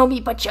you don't know me,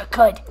 but you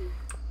could.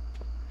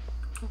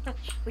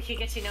 We could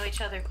get to know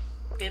each other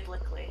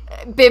biblically.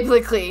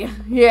 Biblically,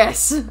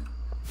 yes.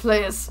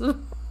 Please.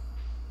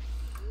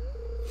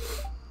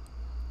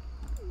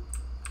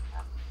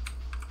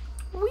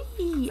 Wee.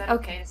 Is that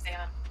okay to say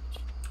on?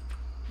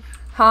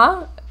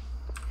 Huh?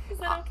 Is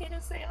that okay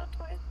to say on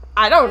Twitch?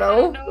 I don't I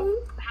know. don't know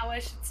how I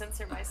should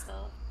censor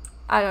myself.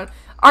 I don't.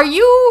 Are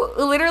you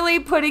literally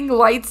putting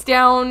lights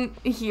down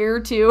here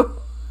too?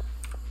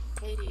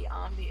 Katie,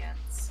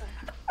 ambience.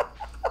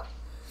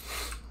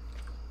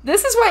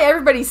 This is why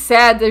everybody's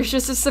sad. There's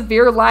just a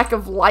severe lack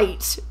of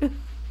light.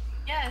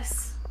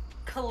 Yes,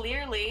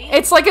 clearly.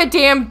 It's like a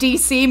damn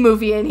DC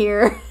movie in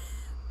here.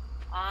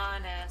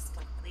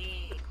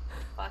 Honestly,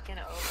 fucking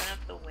open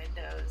up the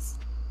windows.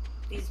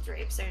 These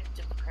drapes are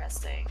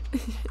depressing.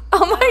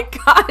 Oh my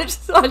gosh,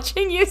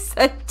 watching you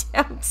set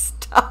down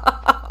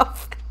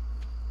stuff.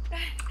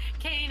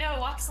 Katie, no,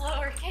 walk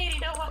slower. Katie,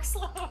 no, walk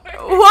slower.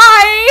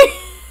 Why?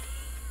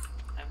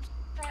 I'm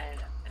trying.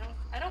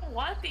 I don't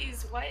want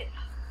these. Why?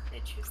 I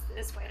choose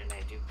this. Why didn't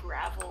I do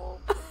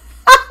gravel?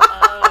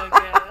 Oh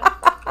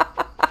god.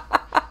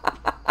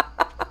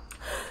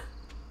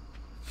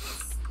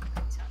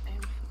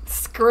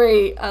 It's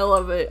great. I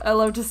love it. I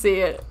love to see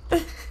it.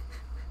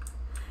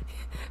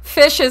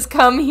 Fish has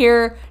come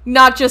here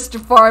not just to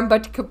farm,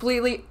 but to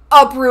completely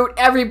uproot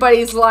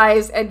everybody's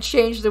lives and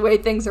change the way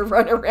things are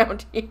run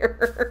around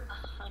here.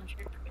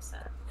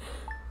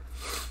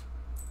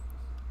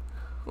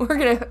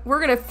 100%. We're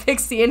gonna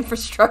fix the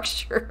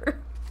infrastructure.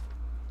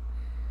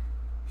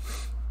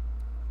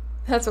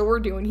 That's what we're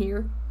doing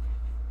here.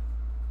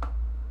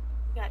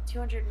 We got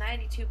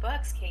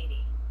 $292,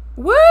 Katie.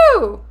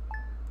 Woo!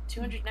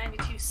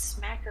 292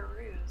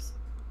 smackaroos.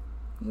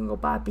 I'm gonna go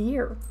buy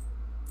beer.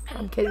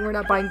 I'm kidding, we're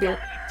not buying beer.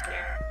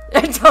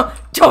 Dare.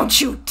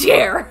 Don't you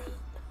dare!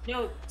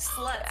 No,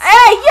 sluts.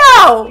 Hey,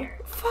 yo!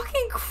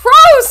 Fucking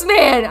crows,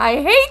 man!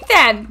 I hate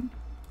them!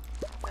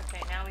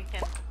 Okay, now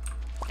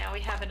we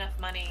have enough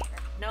money.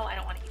 No, I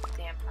don't want to eat the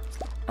damn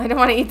parsnip. I don't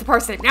want to eat the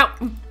parsnip. No!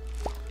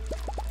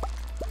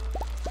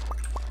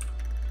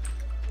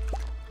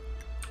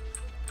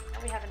 Now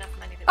we have enough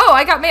money to. Oh,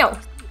 I got mail.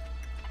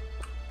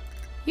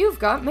 You've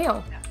got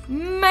mail.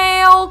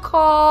 Mail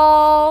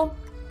call.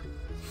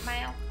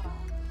 Mail call.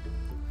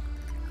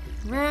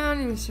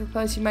 Round, I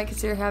suppose you might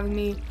consider having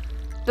me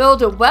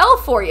build a well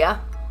for you.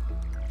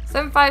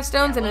 75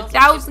 stones and wells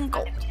 1,000 are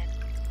gold.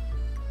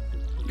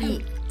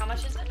 cheap. How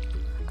much is it?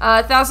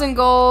 1,000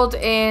 gold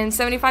and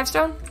 75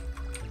 stone.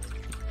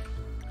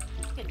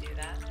 We can do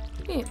that.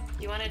 Yeah,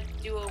 You want to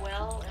do a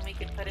well and we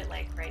can put it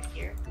like right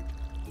here?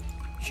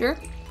 sure.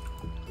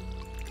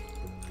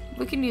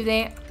 We can do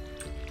that.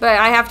 But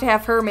I have to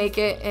have her make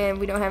it, and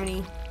we don't have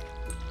any.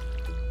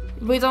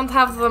 We don't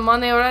have the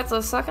money right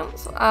this second.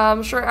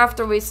 I'm sure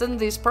after we send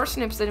these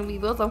parsnips, then we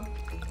will though.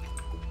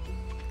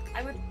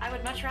 I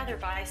would much rather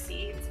buy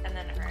seeds and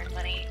then earn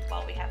money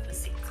while we have the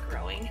seeds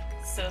growing,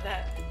 so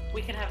that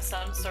we can have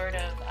some sort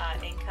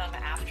of income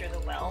after the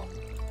well.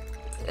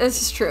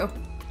 This is true.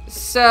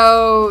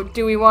 So,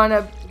 do we want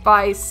to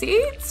buy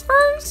seeds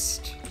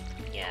first?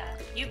 Yeah,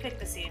 you pick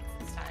the seeds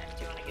this time.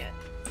 Do you want to get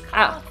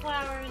Oh.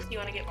 cauliflowers? Do you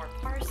want to get more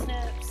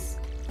parsnips?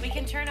 We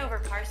can turn over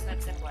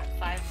parsnips in what,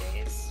 5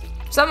 days?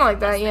 Something like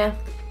that, yeah.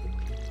 So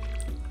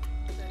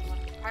you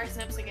want to do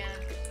parsnips again?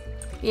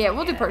 Yeah,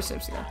 we'll do Yeah.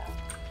 parsnips again.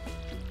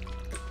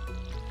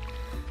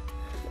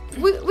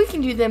 We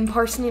can do them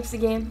parsnips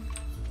again.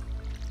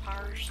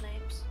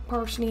 Parsnips.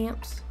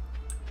 Parsnips.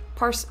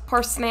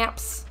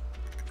 Parsnaps.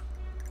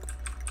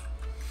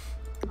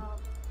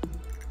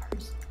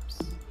 Parsnips.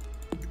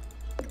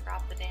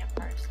 Drop the damn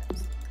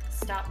parsnips.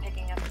 Stop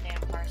picking up the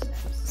damn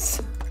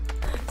parsnips.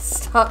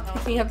 Stop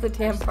picking up the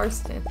damn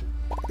parsnip.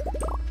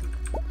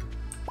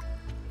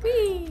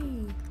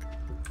 Whee!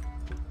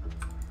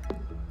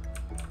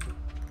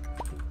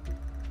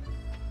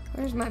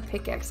 Where's my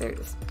pickaxe? There it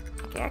is.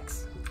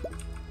 Pickaxe?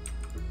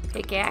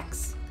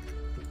 Pickaxe?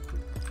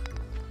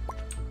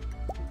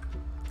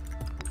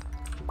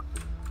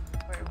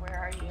 Where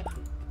are you?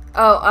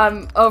 Oh,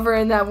 I'm over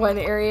in that one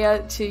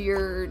area to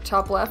your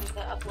top left.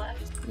 The up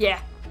left? Yeah,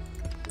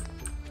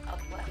 Up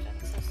left.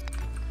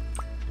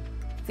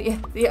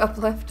 the up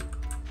left.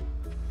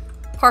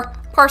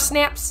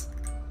 Parsnaps?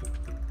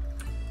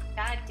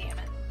 God damn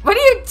it. What are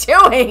you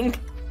doing?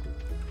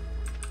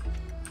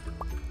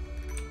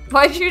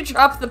 Why'd you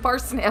drop the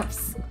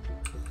parsnips?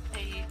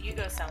 Hey, you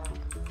go sell them.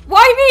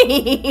 Why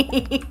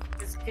me?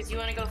 Because you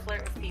want to go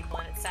flirt with people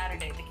and it's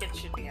Saturday. The kids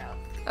should be out.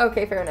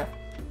 Okay, fair enough.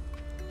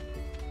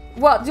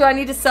 Well, do I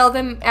need to sell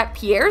them at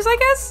Pierre's, I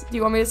guess? Do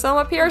you want me to sell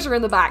them at Pierre's or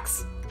in the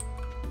box?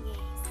 Yes.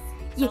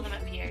 Sell them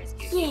at Pierre's.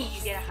 You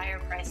get a higher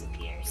price at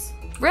Pierre's.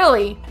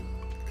 Really?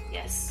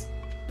 Yes.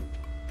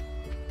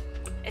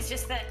 It's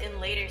just that in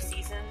later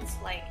seasons,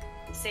 like,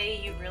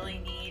 say you really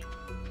need...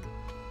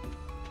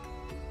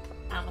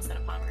 I almost said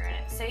a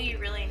pomegranate. Say you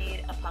really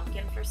need a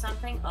pumpkin for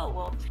something. Oh,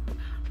 well,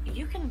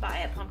 you can buy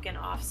a pumpkin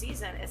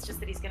off-season. It's just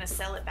that he's going to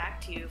sell it back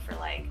to you for,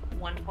 like,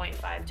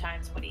 1.5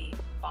 times what he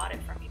bought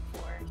it from you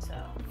for, so...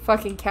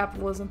 Fucking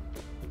capitalism.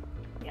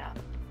 Yeah.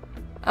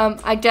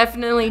 I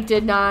definitely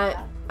did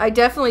not... I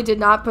definitely did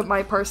not put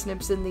my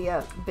parsnips in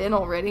the bin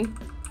already.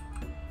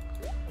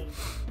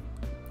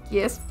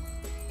 Yes.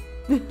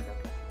 We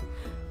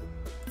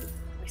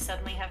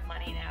suddenly have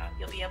money now.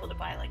 You'll be able to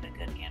buy like a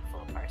good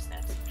handful of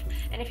parsnips.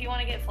 And if you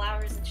want to get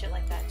flowers and shit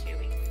like that too,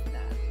 we can do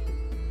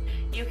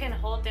that. You can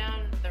hold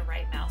down the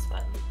right mouse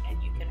button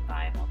and you can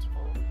buy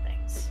multiple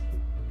things.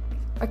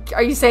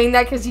 Are you saying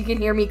that because you can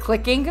hear me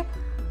clicking?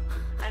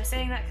 I'm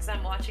saying that because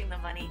I'm watching the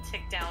money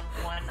tick down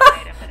one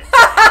item at a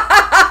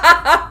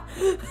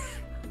time.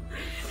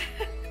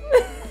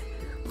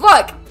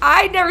 Look,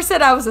 I never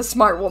said I was a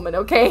smart woman,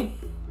 okay?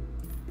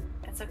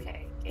 It's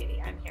okay,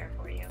 Katie. I'm here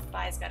for you.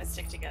 Buys gotta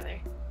stick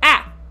together.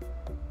 Ah!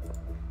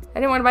 I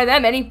didn't want to buy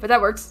that many, but that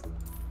works.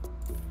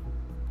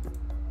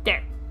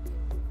 There.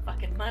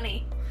 Fucking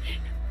money.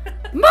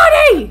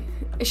 Money!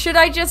 Should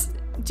I just...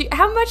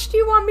 how much do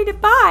you want me to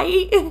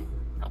buy?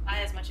 I'll buy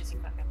as much as you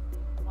fucking...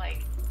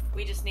 Like,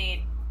 we just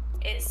need...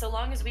 it. So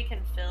long as we can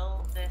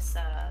fill this,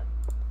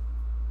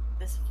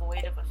 this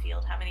void of a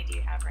field. How many do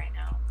you have right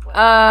now? What?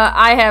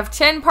 I have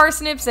 10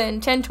 parsnips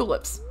and 10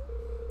 tulips.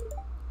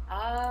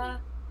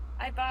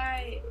 I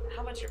buy...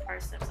 How much are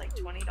parsnips? Like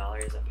 $20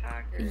 a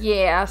pack? Or...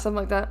 Yeah, something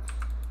like that.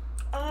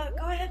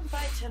 Go ahead and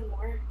buy 10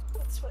 more.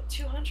 That's what,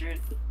 200?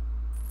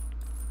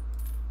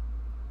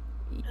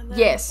 And then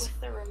Yes.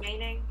 with the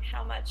remaining,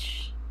 how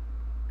much?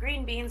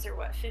 Green beans are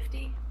what,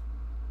 50?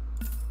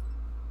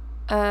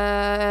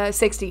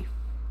 60.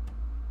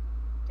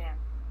 Damn.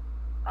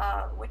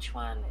 Which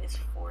one is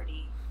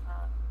 40?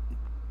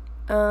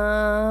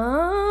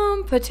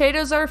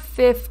 Potatoes are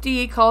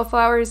 50,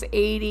 cauliflower is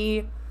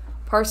 80,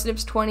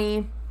 parsnips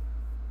 20,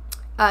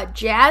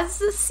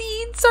 jazz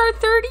seeds are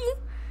 30.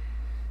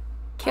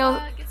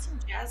 Get some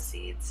jazz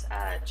seeds.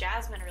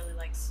 Jasmine really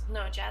likes...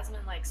 No,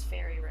 Jasmine likes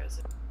fairy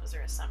roses. Those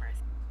are a summer thing.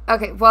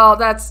 Okay, well,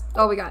 that's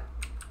all we got.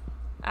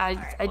 I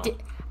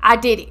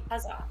did it.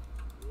 Huzzah.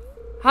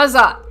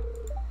 Huzzah.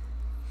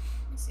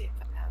 Let me see if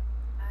I have...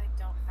 I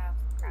don't have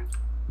craft.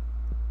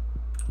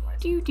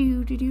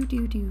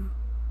 Do.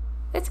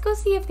 Let's go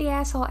see if the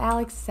asshole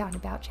Alex is out and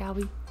about, shall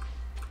we?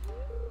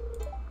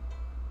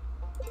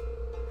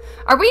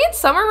 Are we in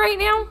summer right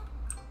now?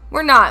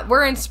 We're not.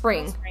 We're in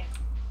spring.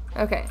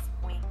 Okay.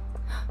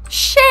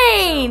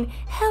 Shane!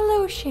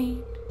 Hello,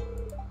 Shane.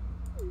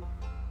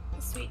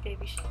 Sweet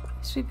baby Shane.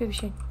 Sweet baby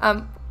Shane.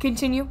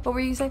 Continue. What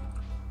were you saying?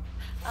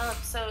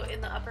 So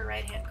in the upper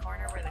right-hand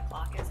corner where the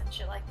clock is and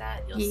shit like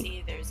that, you'll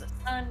see there's a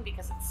sun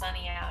because it's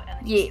sunny out, and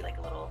then you see like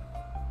a little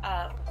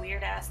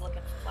weird-ass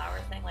looking flower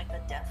thing, like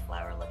the death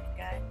flower looking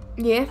guy.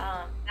 Yeah.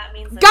 That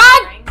means that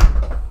God! it's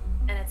spring,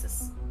 and it's a...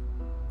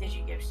 Did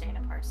you give Shane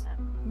a parsnip?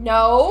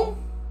 No.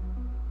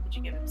 Did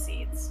you give him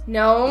seeds?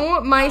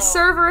 No. My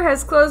server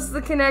has closed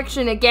the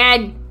connection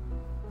again.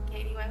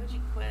 Katie, why would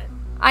you quit?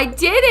 I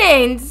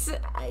didn't.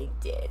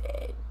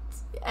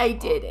 I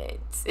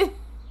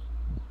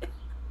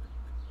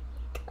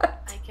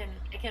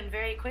can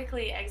very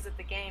quickly exit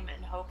the game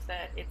and hope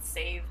that it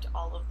saved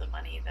all of the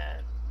money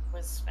that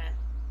was spent.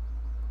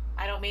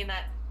 I don't mean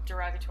that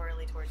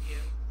derogatorily toward you.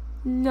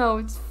 No,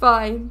 it's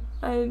fine.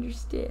 I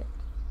understand.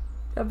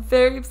 I'm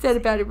very upset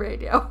about it right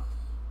now.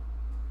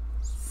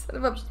 Son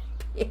of a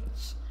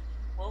bitch.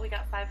 Well, we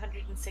got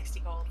 560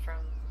 gold from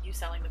you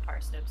selling the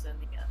parsnips and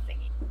the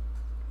thingy.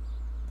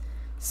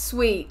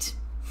 Sweet.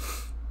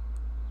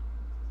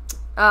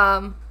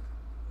 Well,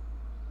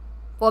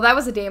 that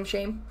was a damn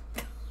shame.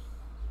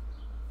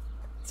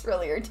 It's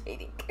really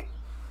irritating.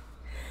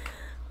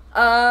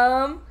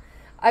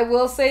 I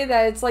will say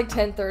that it's like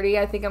 10:30.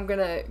 I think I'm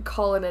gonna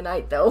call it a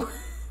night, though.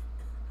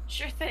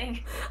 Sure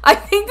thing. I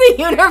think the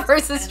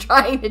universe is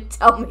trying to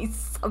tell me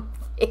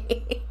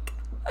something.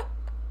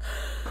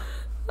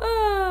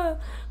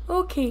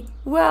 Okay.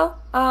 Well,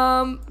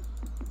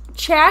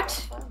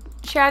 chat,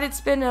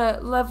 it's been a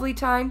lovely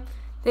time.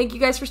 Thank you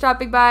guys for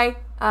stopping by.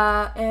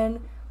 And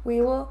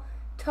we will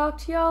talk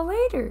to y'all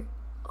later.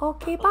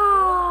 Okay,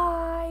 bye.